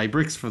example, can lay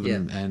bricks for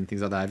them and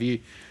things like that. Have you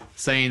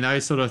seen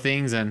those sort of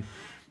things? And do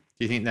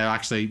you think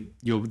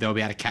they'll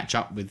be able to catch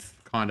up with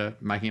kind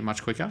of making it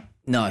much quicker?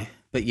 No,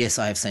 but yes,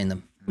 I have seen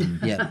them.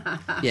 Yeah.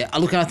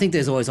 Look, I think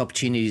there's always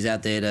opportunities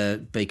out there to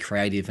be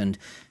creative and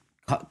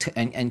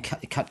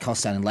cut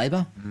costs down in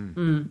labour.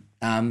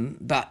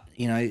 But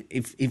you know,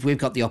 if we've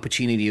got the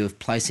opportunity of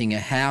placing a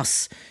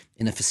house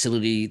in a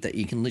facility that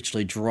you can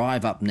literally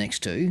drive up next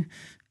to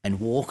and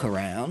walk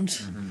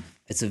around,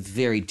 it's a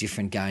very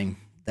different game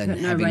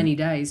than no rainy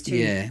days too.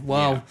 Yeah.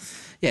 Well.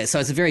 Yeah,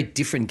 so it's a very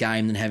different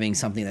game than having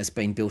something that's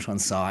been built on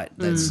site.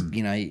 That's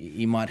you know,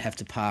 you might have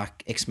to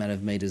park X amount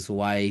of metres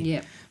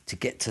away to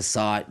get to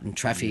site, and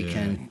traffic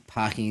and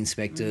parking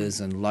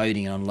inspectors and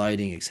loading and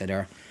unloading,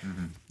 etc.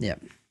 Yeah.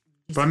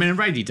 But I mean,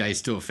 rainy days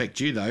still affect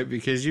you though,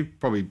 because you've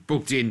probably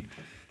booked in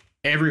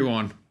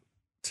everyone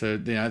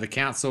to, you know, the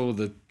council,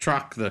 the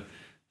truck, the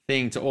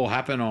thing to all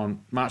happen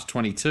on March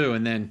 22,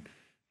 and then,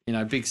 you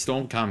know, big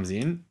storm comes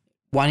in.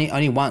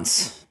 Only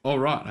once. Oh,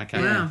 right.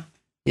 Okay. Wow.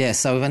 Yeah,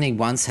 so we've only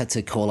once had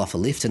to call off a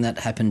lift, and that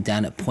happened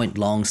down at Point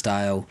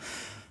Longsdale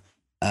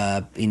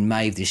in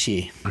May of this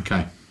year.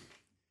 Okay.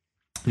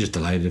 Just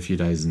delayed it a few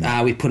days.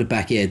 We put it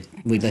back,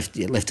 we left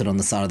it on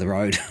the side of the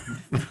road.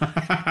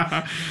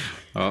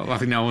 Oh, I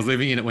think no one was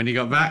living in it when you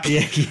got back.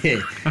 Yeah.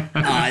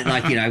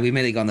 Like, you know, we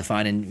immediately got on the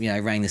phone and, you know,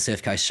 rang the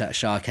Surf Coast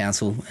Shire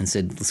Council and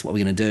said, this is what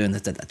we're going to do, and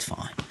that's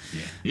fine.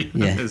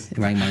 Yeah.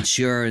 Rang my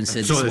insurer and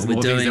said, this is what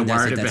we're doing.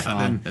 That's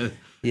fine.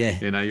 Yeah.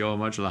 You know, your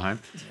modular home.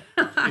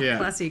 Yeah.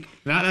 Classic.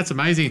 No, that's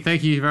amazing.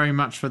 Thank you very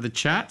much for the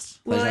chat.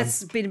 Well,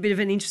 it's been a bit of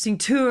an interesting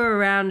tour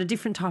around a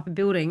different type of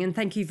building, and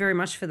thank you very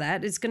much for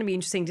that. It's going to be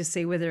interesting to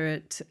see whether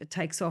it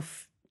takes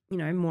off, you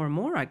know, more and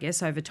more, I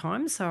guess, over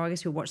time. So I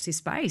guess we'll watch this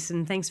space,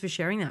 and thanks for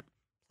sharing that.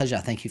 Pleasure.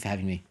 Thank you for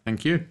having me.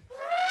 Thank you.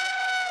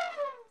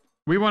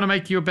 We want to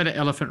make you a better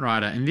elephant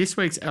rider, and this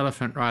week's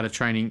elephant rider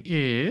training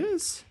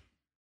is...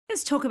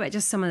 Let's talk about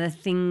just some of the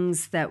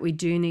things that we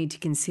do need to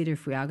consider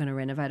if we are going to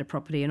renovate a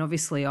property. And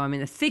obviously I'm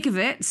in the thick of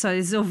it, so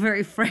this is all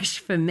very fresh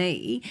for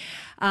me.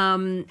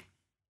 You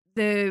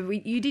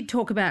did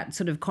talk about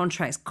sort of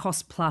contracts,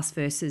 cost plus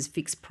versus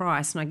fixed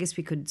price, and I guess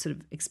we could sort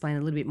of explain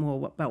a little bit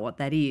more about what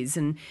that is.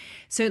 And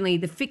certainly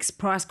the fixed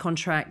price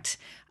contract,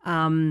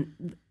 I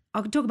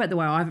could talk about the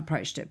way I've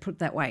approached it, put it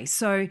that way.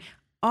 So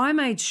I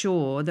made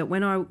sure that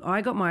when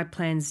I got my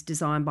plans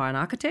designed by an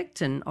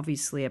architect and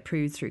obviously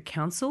approved through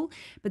council,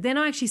 but then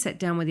I actually sat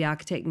down with the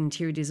architect and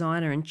interior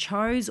designer and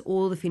chose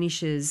all the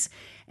finishes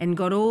and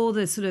got all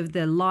the sort of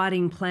the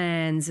lighting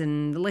plans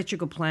and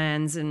electrical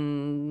plans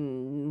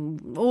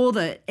and all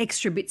the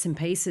extra bits and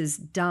pieces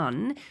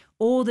done,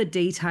 all the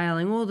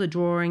detailing, all the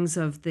drawings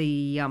of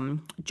the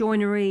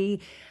joinery,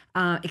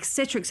 et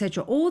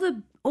cetera, all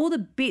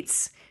the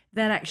bits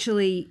that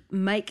actually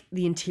make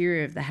the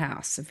interior of the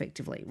house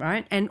effectively,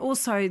 right? And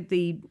also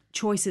the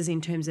choices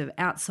in terms of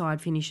outside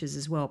finishes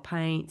as well,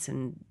 paints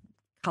and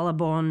colour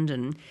bond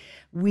and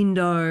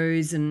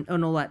windows and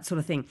all that sort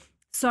of thing.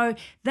 So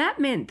that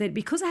meant that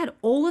because I had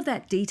all of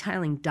that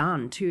detailing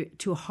done to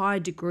a high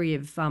degree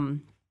of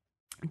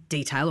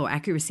detail or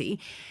accuracy,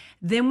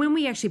 then when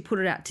we actually put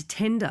it out to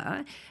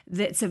tender,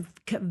 that's a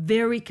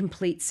very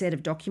complete set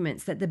of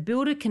documents that the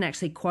builder can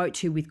actually quote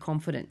to with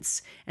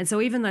confidence. And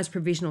so even those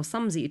provisional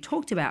sums that you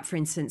talked about, for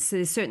instance,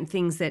 there's certain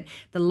things that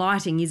the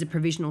lighting is a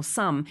provisional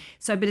sum.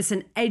 So, but it's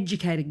an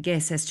educated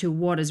guess as to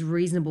what is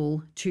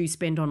reasonable to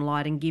spend on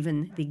lighting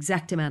given the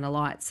exact amount of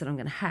lights that I'm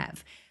going to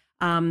have.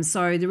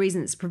 So the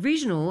reason it's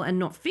provisional and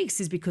not fixed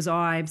is because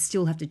I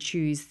still have to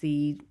choose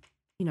the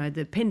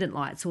pendant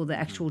lights or the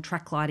actual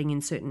track lighting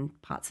in certain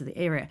parts of the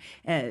area,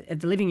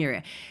 of the living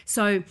area.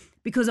 So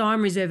because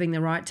I'm reserving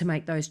the right to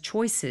make those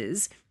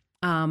choices,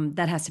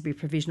 that has to be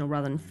provisional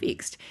rather than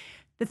fixed.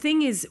 The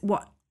thing is,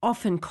 what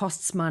often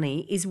costs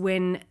money is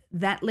when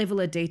that level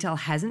of detail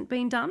hasn't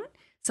been done.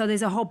 So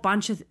there's a whole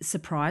bunch of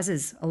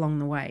surprises along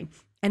the way.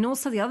 And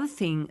also the other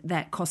thing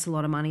that costs a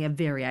lot of money are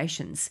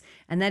variations,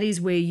 and that is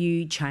where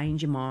you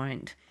change your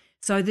mind.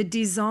 So the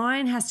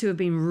design has to have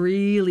been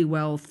really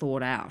well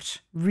thought out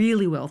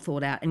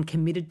and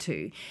committed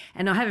to.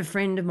 And I have a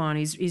friend of mine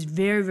who's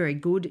very, very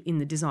good in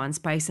the design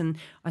space, and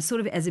I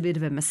sort of, as a bit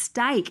of a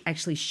mistake,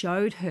 actually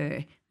showed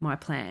her my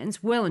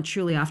plans well and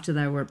truly after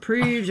they were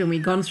approved and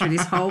we'd gone through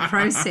this whole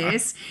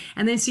process.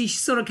 And then she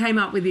sort of came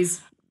up with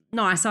these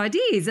nice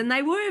ideas, and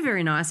they were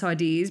very nice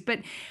ideas.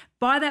 But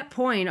by that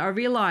point, I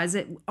realised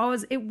that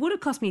it would have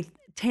cost me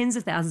tens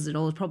of thousands of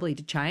dollars probably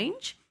to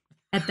change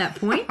at that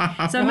point.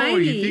 So what were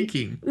you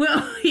thinking?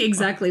 Well,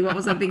 exactly. What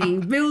was I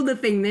thinking? Build the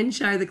thing, then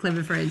show the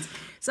clever friends.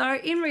 So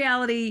in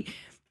reality,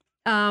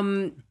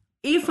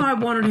 if I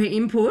wanted her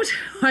input,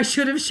 I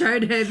should have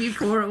showed her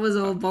before it was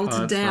all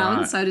bolted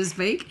down, right, so to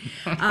speak.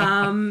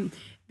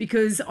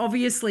 Because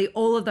obviously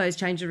all of those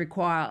changes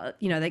require,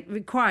 they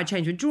require a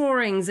change of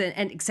drawings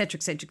and et cetera,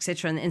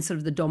 and sort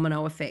of the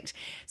domino effect.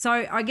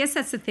 So I guess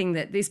that's the thing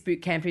that this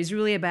boot camp is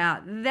really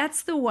about.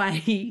 That's the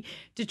way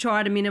to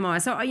try to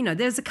minimise. So,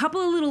 there's a couple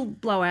of little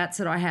blowouts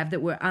that I have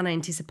that were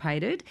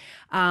unanticipated,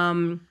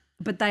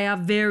 but they are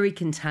very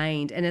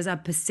contained. And as a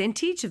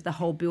percentage of the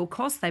whole bill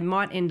cost, they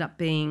might end up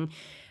being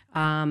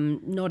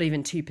not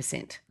even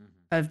 2%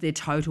 of their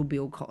total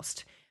bill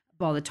cost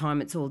by the time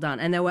it's all done.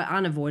 And they were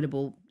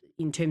unavoidable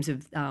in terms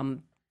of the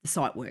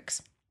site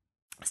works,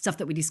 stuff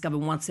that we discovered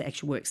once the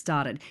actual work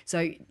started.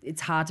 So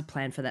it's hard to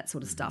plan for that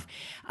sort of stuff.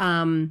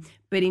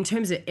 But in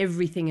terms of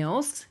everything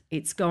else,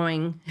 it's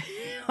going,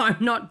 I'm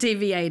not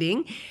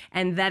deviating,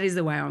 and that is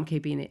the way I'm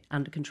keeping it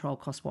under control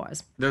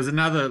cost-wise. There's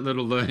another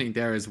little learning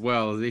there as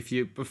well.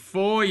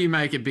 Before you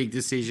make a big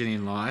decision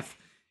in life,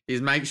 is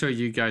make sure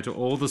you go to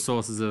all the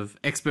sources of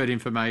expert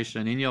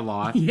information in your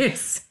life.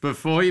 Yes.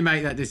 Before you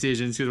make that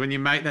decision, because when you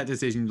make that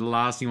decision, the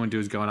last thing you want to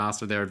do is go and ask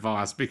for their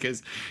advice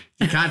because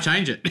you can't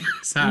change it.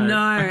 So no,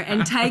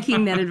 and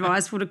taking that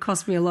advice would have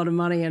cost me a lot of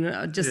money, and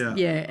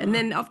and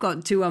then I've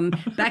got to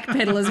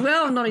backpedal as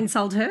well and not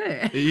insult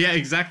her. Yeah,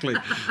 exactly.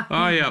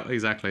 Oh, yeah,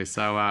 exactly.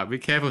 So be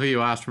careful who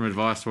you ask for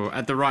advice for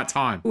at the right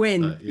time.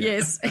 When? So, yeah.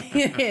 Yes,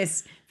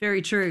 yes,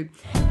 very true.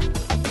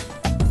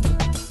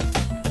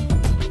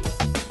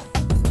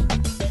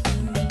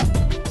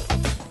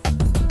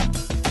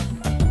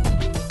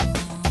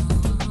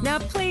 Now,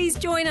 please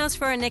join us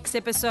for our next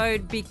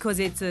episode because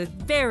it's a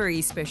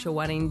very special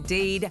one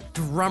indeed.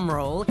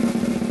 Drumroll.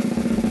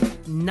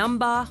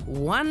 Number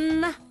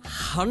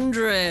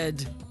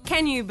 100.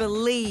 Can you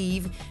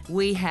believe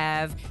we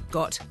have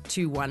got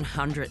to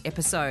 100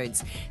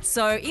 episodes?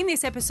 So in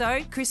this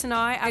episode, Chris and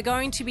I are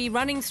going to be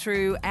running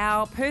through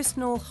our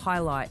personal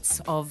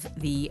highlights of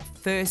the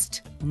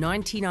first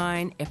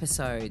 99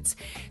 episodes.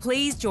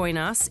 Please join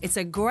us. It's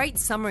a great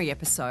summary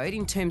episode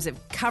in terms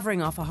of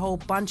covering off a whole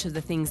bunch of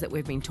the things that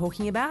we've been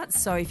talking about.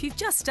 So if you've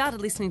just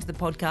started listening to the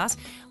podcast,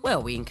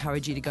 well, we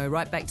encourage you to go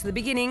right back to the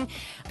beginning,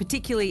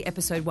 particularly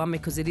episode 1,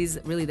 because it is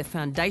really the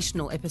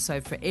foundational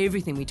episode for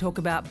everything we talk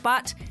about.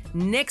 But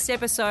next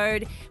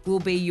episode will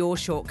be your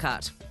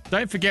shortcut.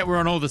 Don't forget we're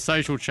on all the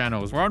social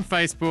channels. We're on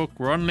Facebook,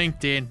 we're on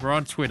LinkedIn, we're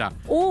on Twitter.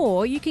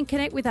 Or you can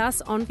connect with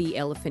us on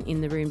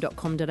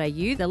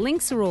theelephantintheroom.com.au. The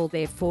links are all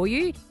there for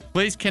you.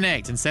 Please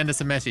connect and send us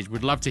a message.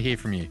 We'd love to hear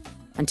from you.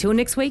 Until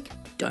next week,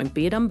 don't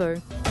be a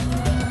Dumbo.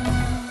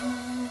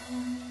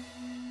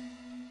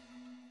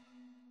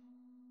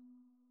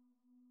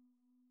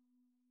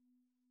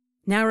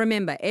 Now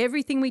remember,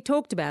 everything we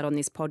talked about on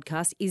this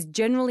podcast is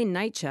general in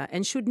nature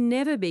and should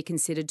never be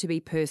considered to be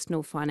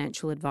personal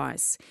financial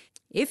advice.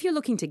 If you're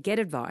looking to get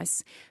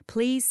advice,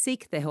 please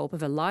seek the help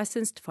of a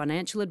licensed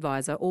financial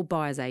advisor or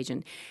buyer's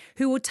agent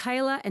who will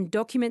tailor and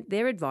document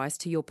their advice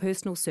to your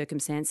personal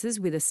circumstances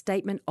with a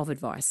statement of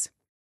advice.